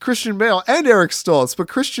 Christian Bale and Eric Stoltz. But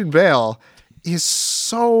Christian Bale is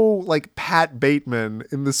so like Pat Bateman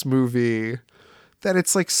in this movie that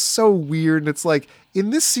it's like so weird. And it's like,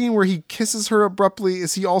 in this scene where he kisses her abruptly,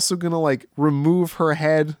 is he also going to like remove her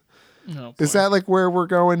head? Oh, is that like where we're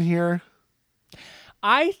going here?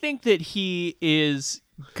 I think that he is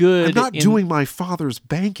good. I'm not doing my father's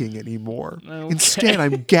banking anymore. Okay. Instead,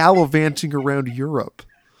 I'm gallivanting around Europe.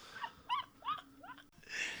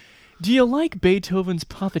 Do you like Beethoven's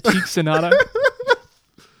Pathetique Sonata?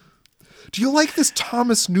 Do you like this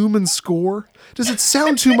Thomas Newman score? Does it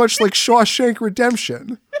sound too much like Shawshank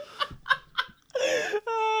Redemption?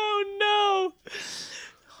 Oh, no.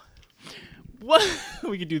 What?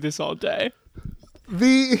 We could do this all day.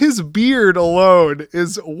 His beard alone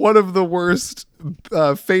is one of the worst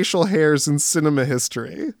facial hairs in cinema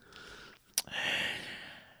history.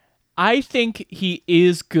 I think he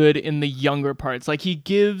is good in the younger parts. Like, he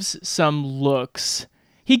gives some looks.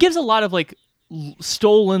 He gives a lot of, like,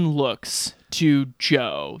 stolen looks to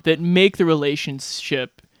Joe that make the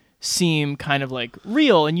relationship seem kind of like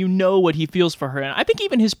real, and you know what he feels for her. And I think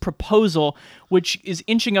even his proposal, which is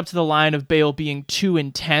inching up to the line of Bale being too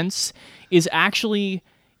intense, is actually,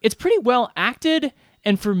 it's pretty well acted.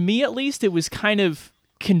 And for me, at least, it was kind of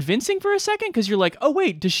convincing for a second, because you're like, oh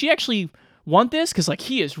wait, does she actually want this? Because like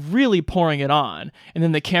he is really pouring it on, and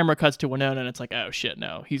then the camera cuts to Winona and it's like, oh shit,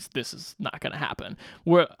 no, this is not gonna happen.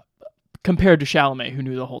 Where compared to Chalamet, who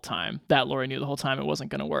knew the whole time that Laurie knew the whole time it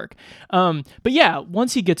wasn't going to work. But yeah,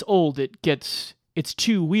 once he gets old, it's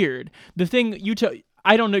too weird. The thing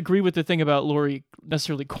I don't agree with the thing about Laurie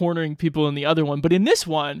necessarily cornering people in the other one, but in this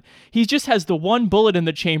one, he just has the one bullet in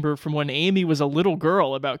the chamber from when Amy was a little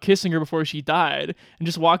girl about kissing her before she died, and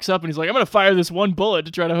just walks up and he's like, I'm going to fire this one bullet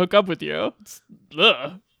to try to hook up with you.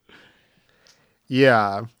 Ugh.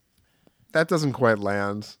 Yeah, that doesn't quite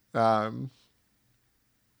land. And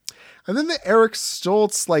then the Eric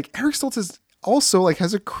Stoltz is also like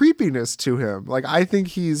has a creepiness to him. Like, I think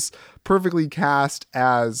he's perfectly cast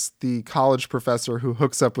as the college professor who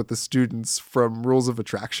hooks up with the students from Rules of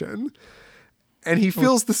Attraction. And he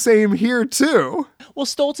feels the same here too. Well,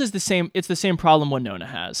 Stoltz is the same. It's the same problem Winona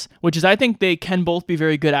has, which is I think they can both be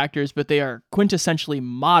very good actors, but they are quintessentially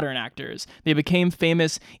modern actors. They became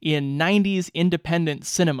famous in 90s independent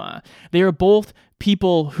cinema. They are both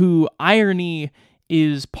people who irony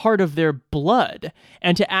is part of their blood,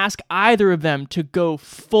 and to ask either of them to go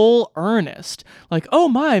full earnest, like, oh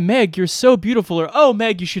my, Meg, you're so beautiful, or oh,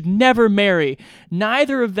 Meg, you should never marry,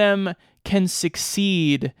 neither of them can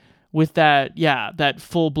succeed with that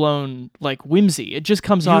full-blown, like, whimsy. It just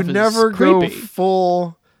comes off as creepy. You never go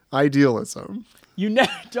full idealism.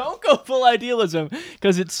 Don't go full idealism,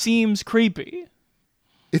 because it seems creepy.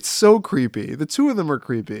 It's so creepy. The two of them are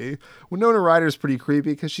creepy. Winona Ryder's pretty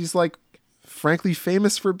creepy, because she's, like, frankly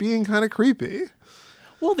famous for being kind of creepy.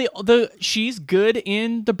 Well, she's good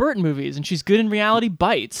in the Burton movies, and she's good in Reality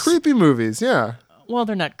Bites. Creepy movies, yeah. Well,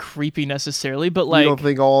 they're not creepy necessarily, but like... You don't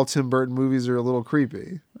think all Tim Burton movies are a little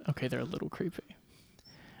creepy? Okay, they're a little creepy.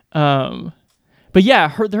 But yeah,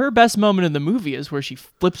 her best moment in the movie is where she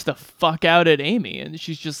flips the fuck out at Amy, and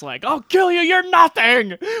she's just like, I'll kill you, you're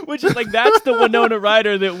nothing! Which is like, that's the Winona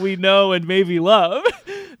Ryder that we know and maybe love.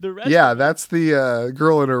 The rest that's the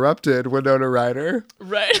Girl Interrupted Winona Ryder.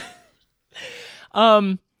 Right.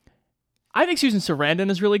 I think Susan Sarandon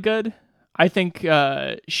is really good. I think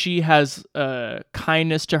she has a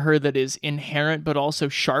kindness to her that is inherent, but also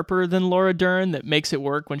sharper than Laura Dern, that makes it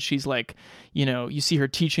work when she's like, you see her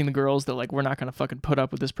teaching the girls that like, we're not going to fucking put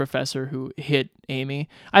up with this professor who hit Amy.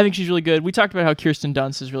 I think she's really good. We talked about how Kirsten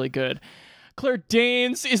Dunst is really good. Claire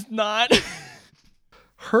Danes is not.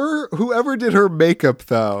 Whoever did her makeup,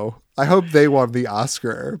 though, I hope they won the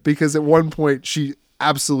Oscar, because at one point she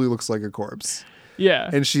absolutely looks like a corpse. Yeah.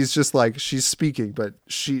 And she's just like, she's speaking, but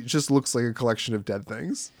she just looks like a collection of dead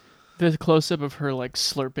things. The close-up of her like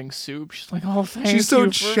slurping soup. She's like, oh, thank you. She's so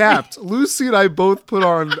chapped. Lucy and I both put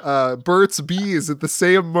on Burt's Bees at the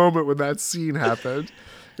same moment when that scene happened.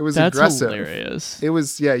 It was aggressive. That's hilarious. It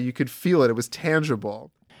was, you could feel it. It was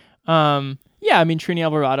tangible. Yeah, I mean, Trini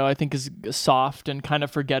Alvarado, I think, is soft and kind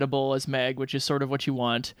of forgettable as Meg, which is sort of what you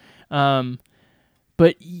want.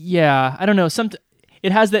 But yeah, I don't know.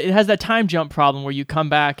 It has that time jump problem where you come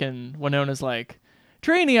back and Winona's like,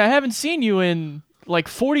 Trini, I haven't seen you in like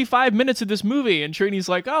 45 minutes of this movie, and Trini's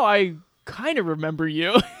like, oh, I kind of remember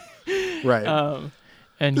you. Right.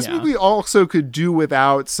 And this movie also could do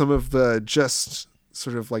without some of the just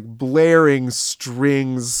sort of like blaring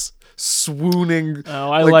strings, swooning.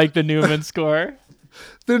 Oh, I like the Newman score.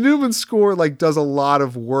 The Newman score like does a lot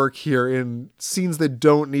of work here in scenes that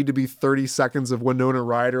don't need to be 30 seconds of Winona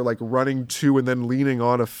Ryder like running to and then leaning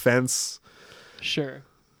on a fence. Sure.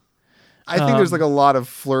 I think there's like a lot of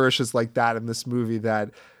flourishes like that in this movie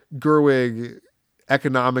that Gerwig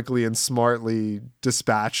economically and smartly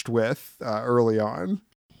dispatched with early on.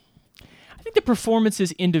 I think the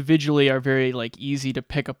performances individually are very like easy to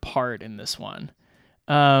pick apart in this one.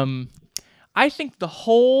 I think the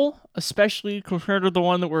whole, especially compared to the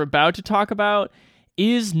one that we're about to talk about,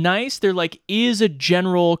 is nice. There like is a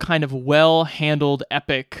general kind of well-handled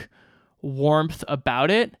epic warmth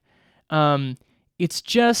about it. It's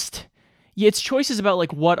just, it's choices about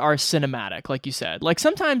like what are cinematic, like you said. Like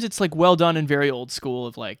sometimes it's like well done and very old school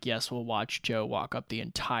of like, yes, we'll watch Joe walk up the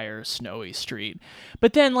entire snowy street.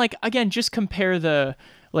 But then like, again, just compare the,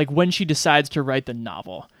 like when she decides to write the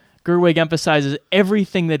novel. Gerwig emphasizes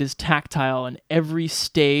everything that is tactile in every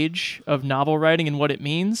stage of novel writing and what it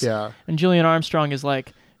means. Yeah. And Gillian Armstrong is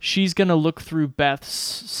like, she's going to look through Beth's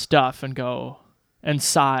stuff and go and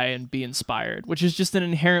sigh and be inspired, which is just an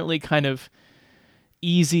inherently kind of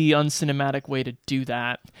easy, uncinematic way to do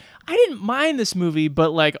that. I didn't mind this movie,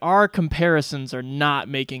 but like our comparisons are not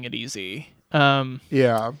making it easy.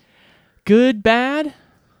 Yeah. Good, bad?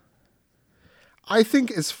 I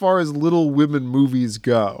think as far as Little Women movies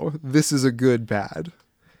go, this is a good bad.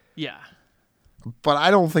 Yeah. But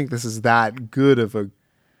I don't think this is that good of a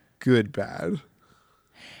good bad.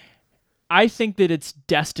 I think that it's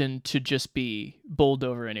destined to just be bowled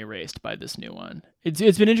over and erased by this new one. It's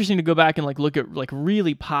been interesting to go back and like look at like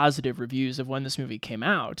really positive reviews of when this movie came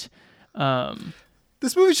out.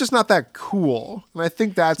 This movie's just not that cool. And I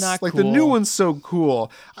think that's like cool. The new one's so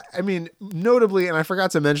cool. I mean, notably, and I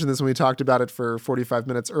forgot to mention this when we talked about it for 45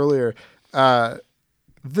 minutes earlier,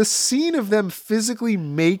 the scene of them physically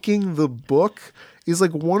making the book is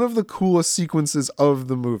like one of the coolest sequences of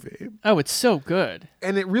the movie. Oh, it's so good.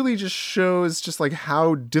 And it really just shows just like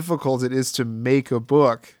how difficult it is to make a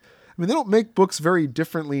book. I mean, they don't make books very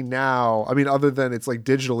differently now. I mean, other than it's like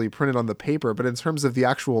digitally printed on the paper, but in terms of the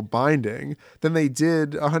actual binding than they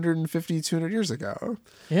did 150, 200 years ago.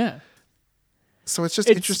 Yeah. So it's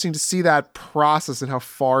interesting to see that process and how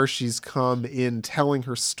far she's come in telling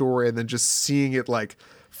her story and then just seeing it like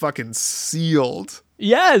fucking sealed.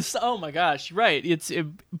 Yes. Oh my gosh. Right. It's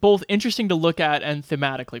both interesting to look at and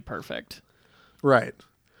thematically perfect. Right.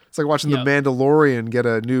 It's like watching The Mandalorian get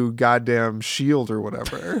a new goddamn shield or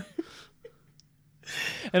whatever.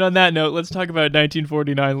 And on that note, let's talk about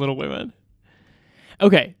 1949 Little Women.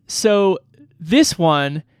 Okay. So this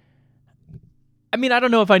one, I mean, I don't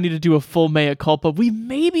know if I need to do a full mea culpa. We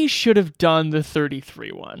maybe should have done the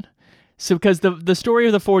 33 one. So because the story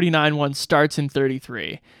of the 49 one starts in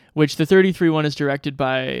 33, which the 33 one is directed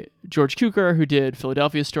by George Cukor, who did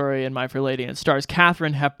Philadelphia Story and My Fair Lady, and it stars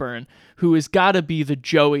Katharine Hepburn, who has got to be the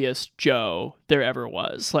Joeyest Jo there ever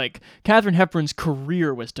was. Like, Katharine Hepburn's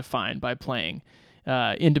career was defined by playing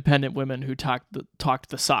independent women who talked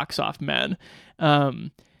the socks off men.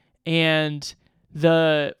 And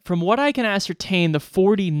from what I can ascertain, the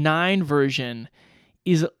 49 version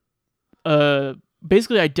is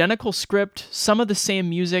basically identical script, some of the same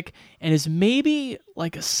music, and is maybe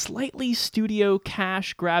like a slightly studio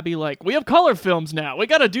cash grabby, like, we have color films now, we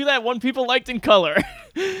gotta do that one people liked in color.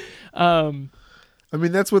 I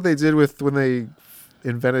mean, that's what they did when they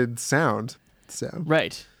invented sound. So.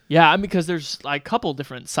 Right. Yeah, I mean, because there's like a couple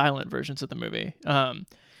different silent versions of the movie.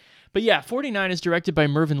 But yeah, 49 is directed by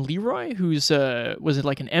Mervyn Leroy, who's was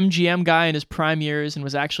like an MGM guy in his prime years and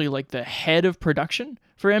was actually like the head of production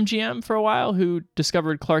for MGM for a while, who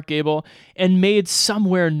discovered Clark Gable and made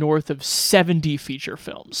somewhere north of 70 feature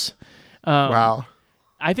films. Wow.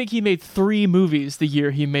 I think he made 3 movies the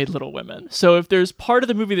year he made Little Women. So if there's part of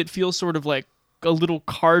the movie that feels sort of like a little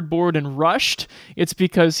cardboard and rushed, it's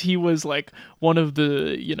because he was like one of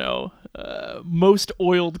the, most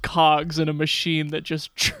oiled cogs in a machine that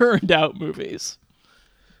just churned out movies.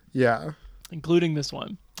 Yeah. Including this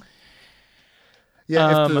one.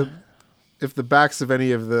 Yeah, if the backs of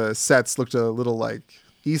any of the sets looked a little like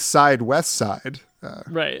East Side, West Side.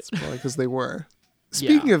 Right. It's probably because they were.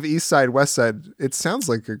 Speaking of East Side, West Side, it sounds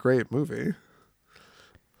like a great movie.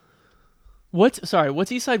 What's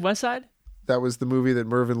East Side, West Side? That was the movie that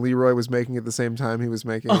Mervyn Leroy was making at the same time he was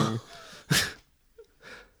making...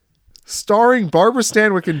 Starring Barbara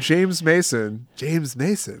Stanwyck and James Mason. James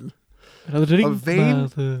Mason. A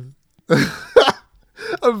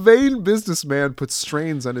vain businessman puts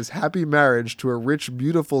strains on his happy marriage to a rich,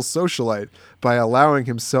 beautiful socialite by allowing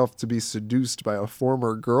himself to be seduced by a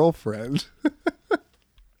former girlfriend.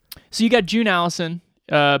 So you got June Allison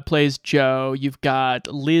plays Jo. You've got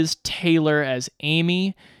Liz Taylor as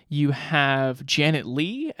Amy. You have Janet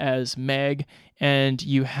Leigh as Meg. And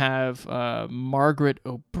you have Margaret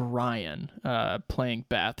O'Brien playing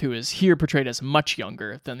Beth, who is here portrayed as much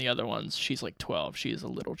younger than the other ones. She's like 12. She is a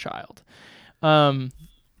little child.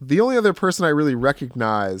 The only other person I really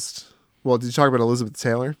recognized, well, did you talk about Elizabeth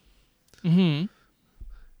Taylor? Mm-hmm.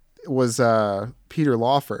 Was Peter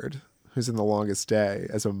Lawford, who's in The Longest Day,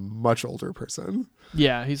 as a much older person.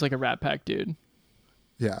 Yeah, he's like a Rat Pack dude.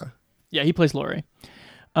 Yeah. Yeah, he plays Laurie.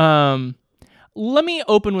 Let me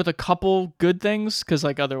open with a couple good things, because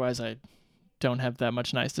like otherwise I don't have that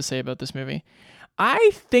much nice to say about this movie.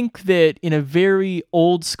 I think that in a very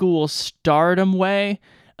old school stardom way,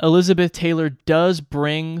 Elizabeth Taylor does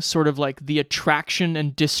bring sort of like the attraction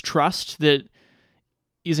and distrust that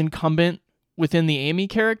is incumbent within the Amy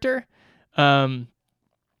character.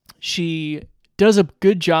 She does a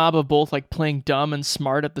good job of both like playing dumb and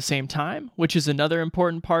smart at the same time, which is another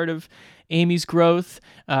important part of Amy's growth.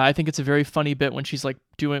 I think it's a very funny bit when she's like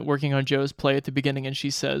working on Jo's play at the beginning, and she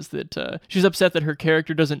says that she's upset that her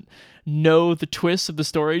character doesn't know the twists of the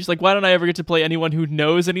story. She's like, why don't I ever get to play anyone who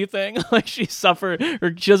knows anything? Like she doesn't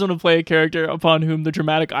want to play a character upon whom the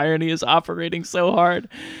dramatic irony is operating so hard.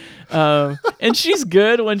 And she's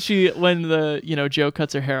good when Jo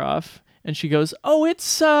cuts her hair off and she goes, oh,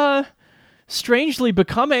 it's strangely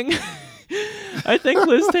becoming. I think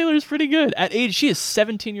Liz Taylor's pretty good. At age, she is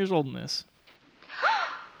 17 years old in this.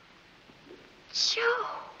 Jo.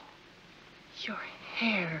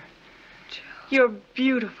 hair. Your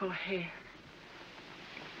beautiful hair.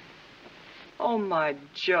 Oh, my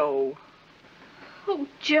Joe. Oh,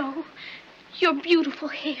 Joe, your beautiful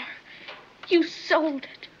hair. You sold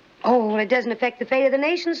it. Oh, well, it doesn't affect the fate of the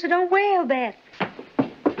nation, so don't wail, Beth.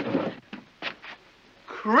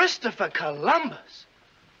 Christopher Columbus?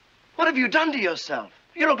 What have you done to yourself?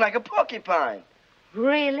 You look like a porcupine.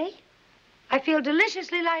 Really? I feel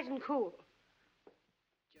deliciously light and cool.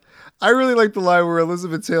 I really like the line where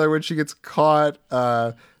Elizabeth Taylor, when she gets caught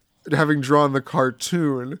having drawn the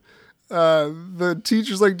cartoon, the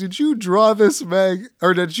teacher's like, "Did you draw this, Meg?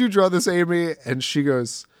 Or did you draw this, Amy?" And she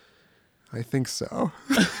goes, "I think so."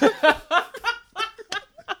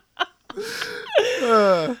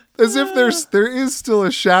 As if there is still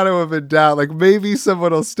a shadow of a doubt. Like maybe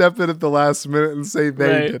someone will step in at the last minute and say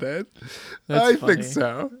they did it. I think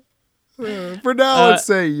so. For now, let's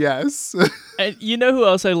say yes. And you know who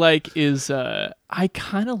else I like is I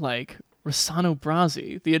kind of like Rossano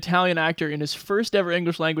Brazzi, the Italian actor in his first ever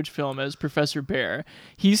English language film as Professor Bear.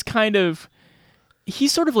 He's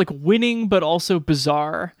sort of like winning, but also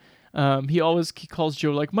bizarre. He calls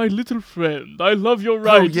Joe like, "My little friend, I love your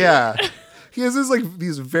writing." Oh yeah. He has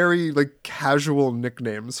these very like casual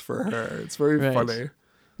nicknames for her. It's very funny.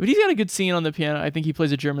 But he's got a good scene on the piano. I think he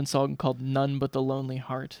plays a German song called "None But the Lonely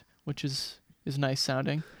Heart," which is nice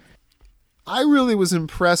sounding. I really was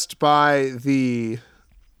impressed by the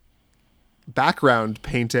background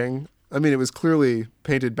painting. I mean, it was clearly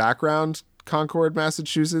painted background, Concord,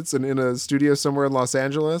 Massachusetts, and in a studio somewhere in Los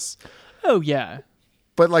Angeles. Oh yeah.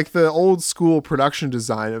 But like the old school production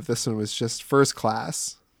design of this one was just first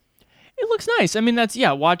class. It looks nice. I mean,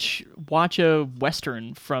 watch a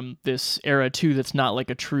Western from this era too that's not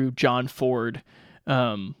like a true John Ford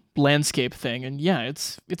landscape thing. And yeah,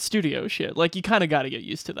 it's studio shit. Like you kind of got to get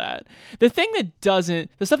used to that. The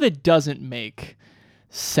stuff that doesn't make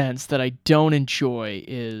sense, that I don't enjoy,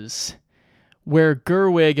 is where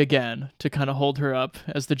Gerwig, again, to kind of hold her up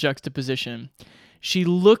as the juxtaposition, she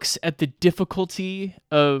looks at the difficulty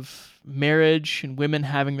of marriage and women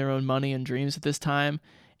having their own money and dreams at this time,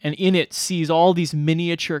 and in it sees all these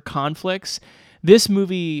miniature conflicts. This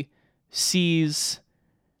movie sees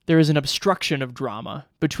there is an obstruction of drama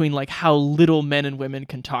between like how little men and women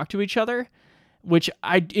can talk to each other, which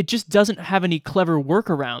it just doesn't have any clever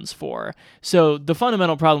workarounds for. So the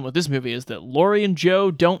fundamental problem with this movie is that Laurie and Joe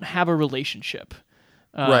don't have a relationship.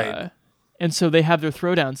 Right. And so they have their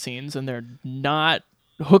throwdown scenes and they're not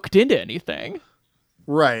hooked into anything.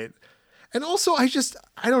 Right. And also, I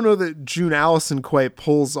don't know that June Allison quite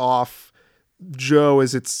pulls off Joe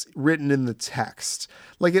as it's written in the text.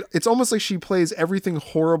 Like it's almost like she plays everything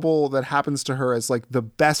horrible that happens to her as like the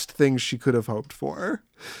best thing she could have hoped for.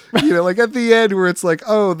 You know, like at the end where it's like,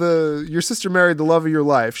 "Oh, your sister married the love of your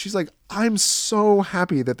life." She's like, "I'm so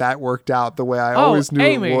happy that worked out the way I always knew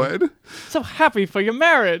Amy, it would." So happy for your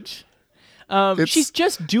marriage. She's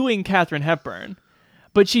just doing Katharine Hepburn,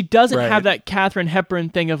 but she doesn't have that Katharine Hepburn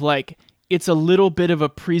thing of like, it's a little bit of a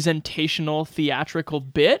presentational theatrical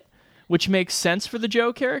bit, which makes sense for the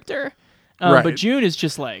Joe character. But June is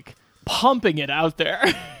just like pumping it out there.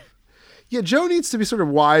 Yeah, Joe needs to be sort of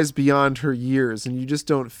wise beyond her years, and you just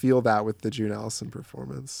don't feel that with the June Allison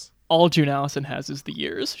performance. All June Allison has is the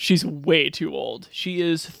years. She's way too old. She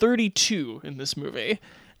is 32 in this movie.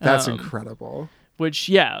 That's incredible. Which,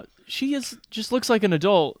 yeah, she just looks like an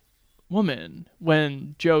adult woman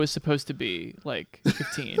when Joe is supposed to be like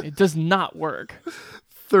 15. It does not work.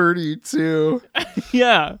 32.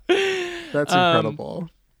 Yeah. That's incredible.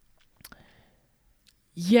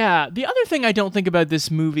 Yeah. The other thing I don't think about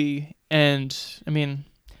this movie, and I mean,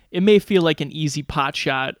 it may feel like an easy pot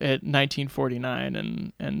shot at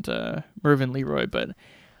 1949 and Mervyn Leroy, but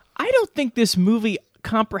I don't think this movie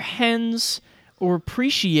comprehends or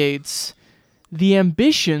appreciates the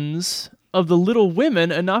ambitions of the Little Women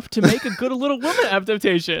enough to make a good Little Women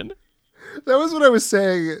adaptation. That was what I was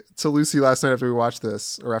saying to Lucy last night after we watched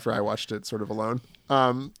this, or after I watched it sort of alone,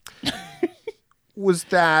 was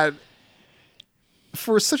that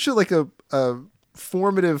for such a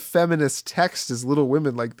formative feminist text as Little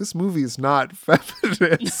Women, like this movie is not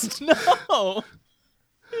feminist. No.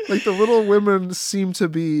 Like the Little Women seem to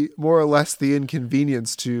be more or less the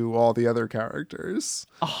inconvenience to all the other characters.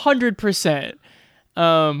 100%.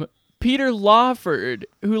 Peter Lawford,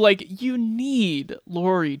 who like you need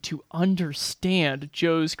Laurie to understand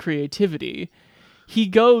Joe's creativity. He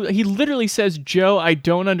literally says, "Joe, I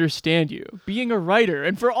don't understand you. Being a writer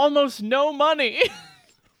and for almost no money."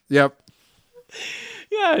 Yep.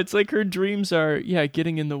 Yeah, it's like her dreams are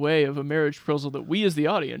getting in the way of a marriage proposal that we as the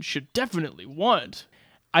audience should definitely want.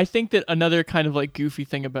 I think that another kind of like goofy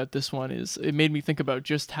thing about this one is it made me think about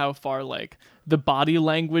just how far like the body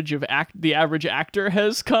language of the average actor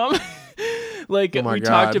has come. Like we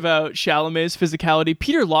talked about Chalamet's physicality.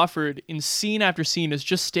 Peter Lawford in scene after scene is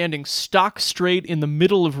just standing stock straight in the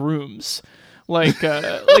middle of rooms. Like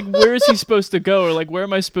where is he supposed to go? Or like, where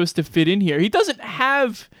am I supposed to fit in here? He doesn't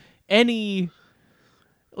have any,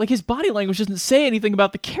 like his body language doesn't say anything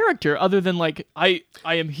about the character other than like, I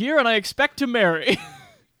am here and I expect to marry.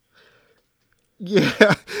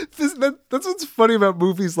 Yeah, that's what's funny about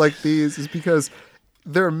movies like these is because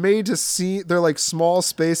they're made to see, they're like small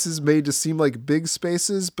spaces made to seem like big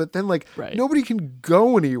spaces, but then like nobody can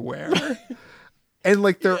go anywhere. And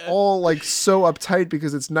like they're all like so uptight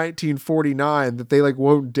because it's 1949 that they like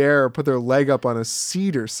won't dare put their leg up on a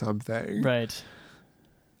seat or something. Right.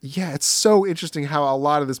 Yeah, it's so interesting how a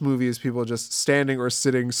lot of this movie is people just standing or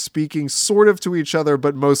sitting, speaking sort of to each other,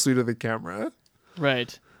 but mostly to the camera.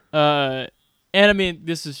 Right. And I mean,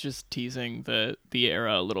 this is just teasing the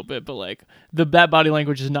era a little bit, but like that body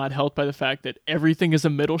language is not helped by the fact that everything is a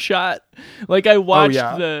middle shot. Like I watched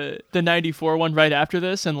the 94 one right after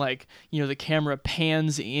this, and like, you know, the camera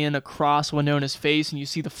pans in across Winona's face and you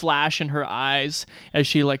see the flash in her eyes as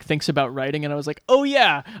she like thinks about writing. And I was like, oh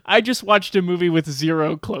yeah, I just watched a movie with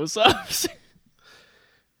 0 close-ups.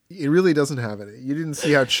 It really doesn't have any. You didn't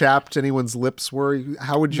see how chapped anyone's lips were.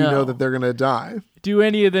 How would you know that they're going to die? Do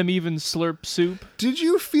any of them even slurp soup? Did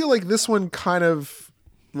you feel like this one kind of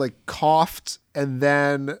like coughed and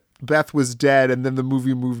then Beth was dead and then the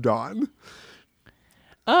movie moved on?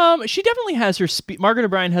 She definitely has her Margaret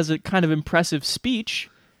O'Brien has a kind of impressive speech.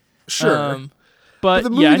 Sure. But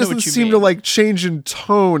the movie doesn't seem to like change in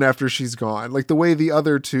tone after she's gone, like the way the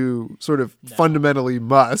other two sort of fundamentally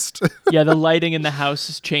must. Yeah, the lighting in the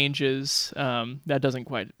house changes. That doesn't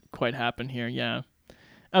quite happen here. Yeah,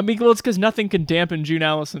 I mean, well, it's because nothing can dampen June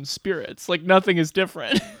Allison's spirits. Like nothing is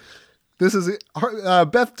different. This is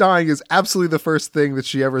Beth dying is absolutely the first thing that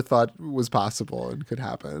she ever thought was possible and could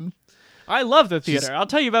happen. I love the theater. I'll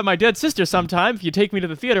tell you about my dead sister sometime if you take me to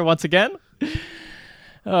the theater once again.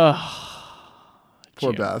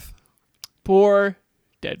 Poor Beth. Poor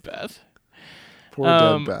dead Beth. Poor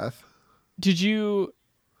dead Beth. Did you,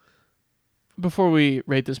 before we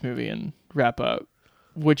rate this movie and wrap up,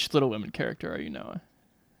 which Little Women character are you, Noah?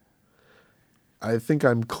 I think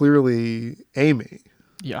I'm clearly Amy.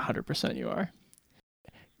 Yeah, 100% you are.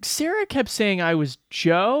 Sarah kept saying I was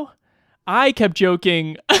Joe. I kept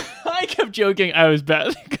joking. I was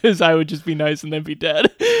Beth because I would just be nice and then be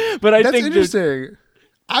dead. But I think that's interesting.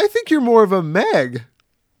 I think you're more of a Meg.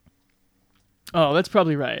 Oh, that's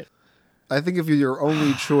probably right. I think if your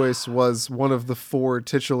only choice was one of the 4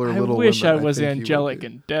 titular Little Women, I wish I was angelic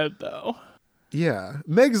and dead, though. Yeah.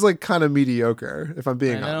 Meg's like kind of mediocre, if I'm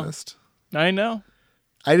being honest. I know.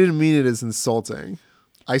 I didn't mean it as insulting.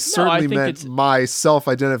 I certainly meant my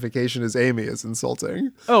self-identification as Amy is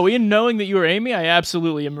insulting. Oh, in knowing that you were Amy, I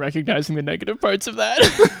absolutely am recognizing the negative parts of that.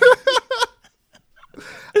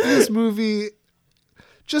 This movie,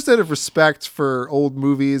 just out of respect for old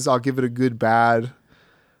movies, I'll give it a good bad.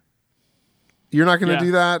 You're not going to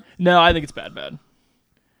do that? No, I think it's bad.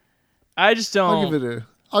 I just don't.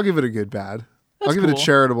 I'll give it a good bad. I'll give it a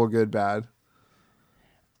charitable good bad.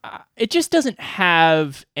 It just doesn't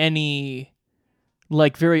have any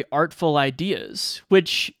like very artful ideas,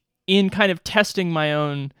 which in kind of testing my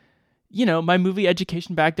own, you know, my movie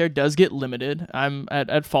education back there does get limited. I'm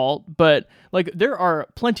at fault, but like there are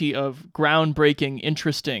plenty of groundbreaking,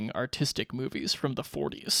 interesting, artistic movies from the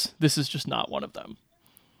 40s. This is just not one of them.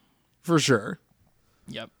 For sure.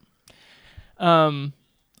 Yep.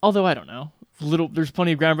 Although I don't know. There's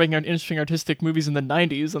plenty of groundbreaking, interesting, artistic movies in the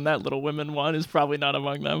 90s, and that Little Women one is probably not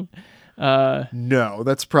among them. No,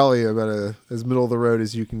 that's probably about as middle of the road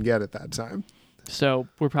as you can get at that time. So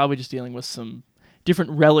we're probably just dealing with some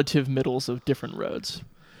different relative middles of different roads.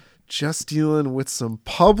 Just dealing with some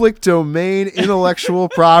public domain intellectual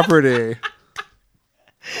property.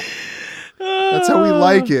 That's how we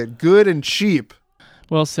like it. Good and cheap.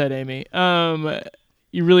 Well said, Amy.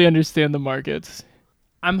 You really understand the markets.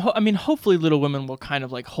 Hopefully Little Women will kind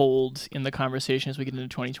of like hold in the conversation as we get into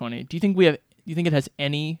 2020. Do you think it has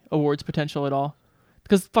any awards potential at all?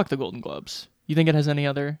 Because fuck the Golden Globes. You think it has any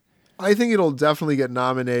other? I think it'll definitely get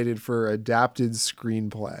nominated for adapted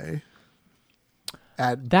screenplay.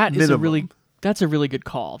 That's a really good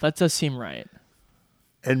call. That does seem right.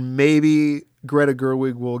 And maybe Greta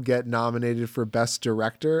Gerwig will get nominated for Best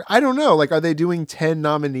Director. I don't know. Like, are they doing 10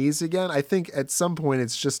 nominees again? I think at some point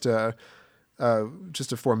it's just a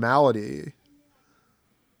formality.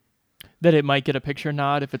 That it might get a picture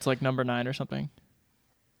nod if it's like number 9 or something.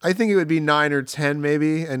 I think it would be 9 or 10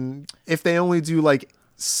 maybe. And if they only do like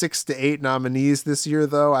 6 to 8 nominees this year,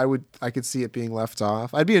 though, I could see it being left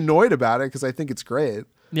off. I'd be annoyed about it because I think it's great.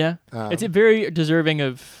 Yeah, it's very deserving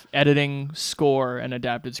of editing, score, and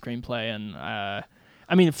adapted screenplay. And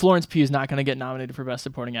I mean, Florence Pugh is not going to get nominated for Best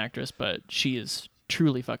Supporting Actress, but she is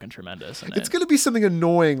truly fucking tremendous. It's going to be something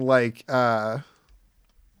annoying like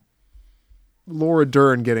Laura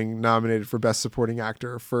Dern getting nominated for Best Supporting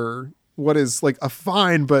Actor for what is like a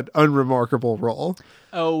fine but unremarkable role.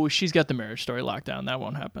 Oh, she's got the Marriage Story locked down. That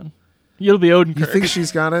won't happen. It'll be Odenkirk. You think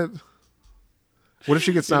she's got it? What if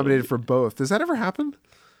she gets nominated for both? Does that ever happen?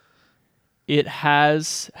 It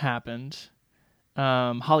has happened.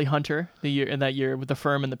 Holly Hunter in that year with The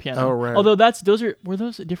Firm and The Piano. Oh, right. Although were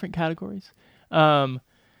those different categories?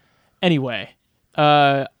 Anyway,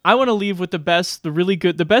 I want to leave with the best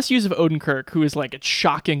use of Odenkirk, who is like, it's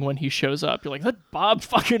shocking when he shows up. You're like, that Bob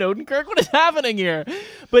fucking Odenkirk? What is happening here?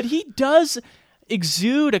 But he does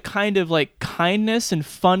exude a kind of like kindness and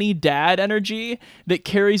funny dad energy that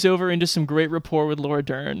carries over into some great rapport with Laura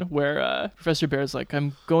Dern, where Professor Bear's like,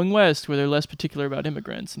 I'm going west where they're less particular about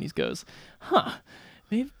immigrants. And he goes,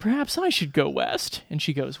 maybe perhaps I should go west. And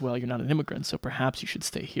she goes, well, you're not an immigrant, so perhaps you should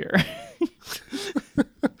stay here.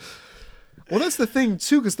 Well, that's the thing,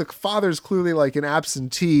 too, because the father's clearly like an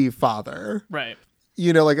absentee father. Right.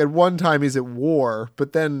 You know, like at one time he's at war,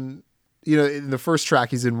 but then, you know, in the first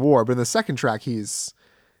track he's in war, but in the second track he's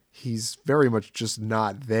very much just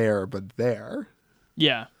not there, but there.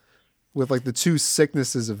 Yeah. With like the two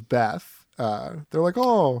sicknesses of Beth. They're like,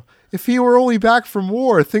 oh, if he were only back from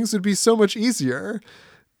war, things would be so much easier.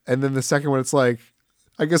 And then the second one, it's like,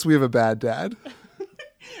 I guess we have a bad dad.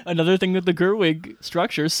 Another thing that the Gerwig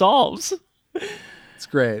structure solves. It's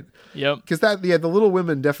great. Yep. Because the Little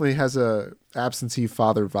Women definitely has a absentee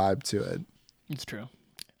father vibe to it. It's true.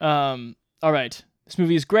 All right. This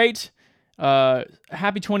movie is great.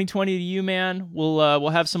 Happy 2020 to you, man. We'll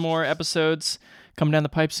have some more episodes coming down the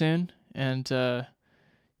pipe soon. And,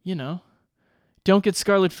 don't get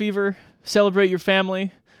scarlet fever. Celebrate your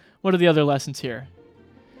family. What are the other lessons here?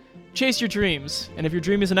 Chase your dreams. And if your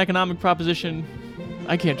dream is an economic proposition,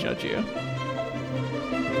 I can't judge you.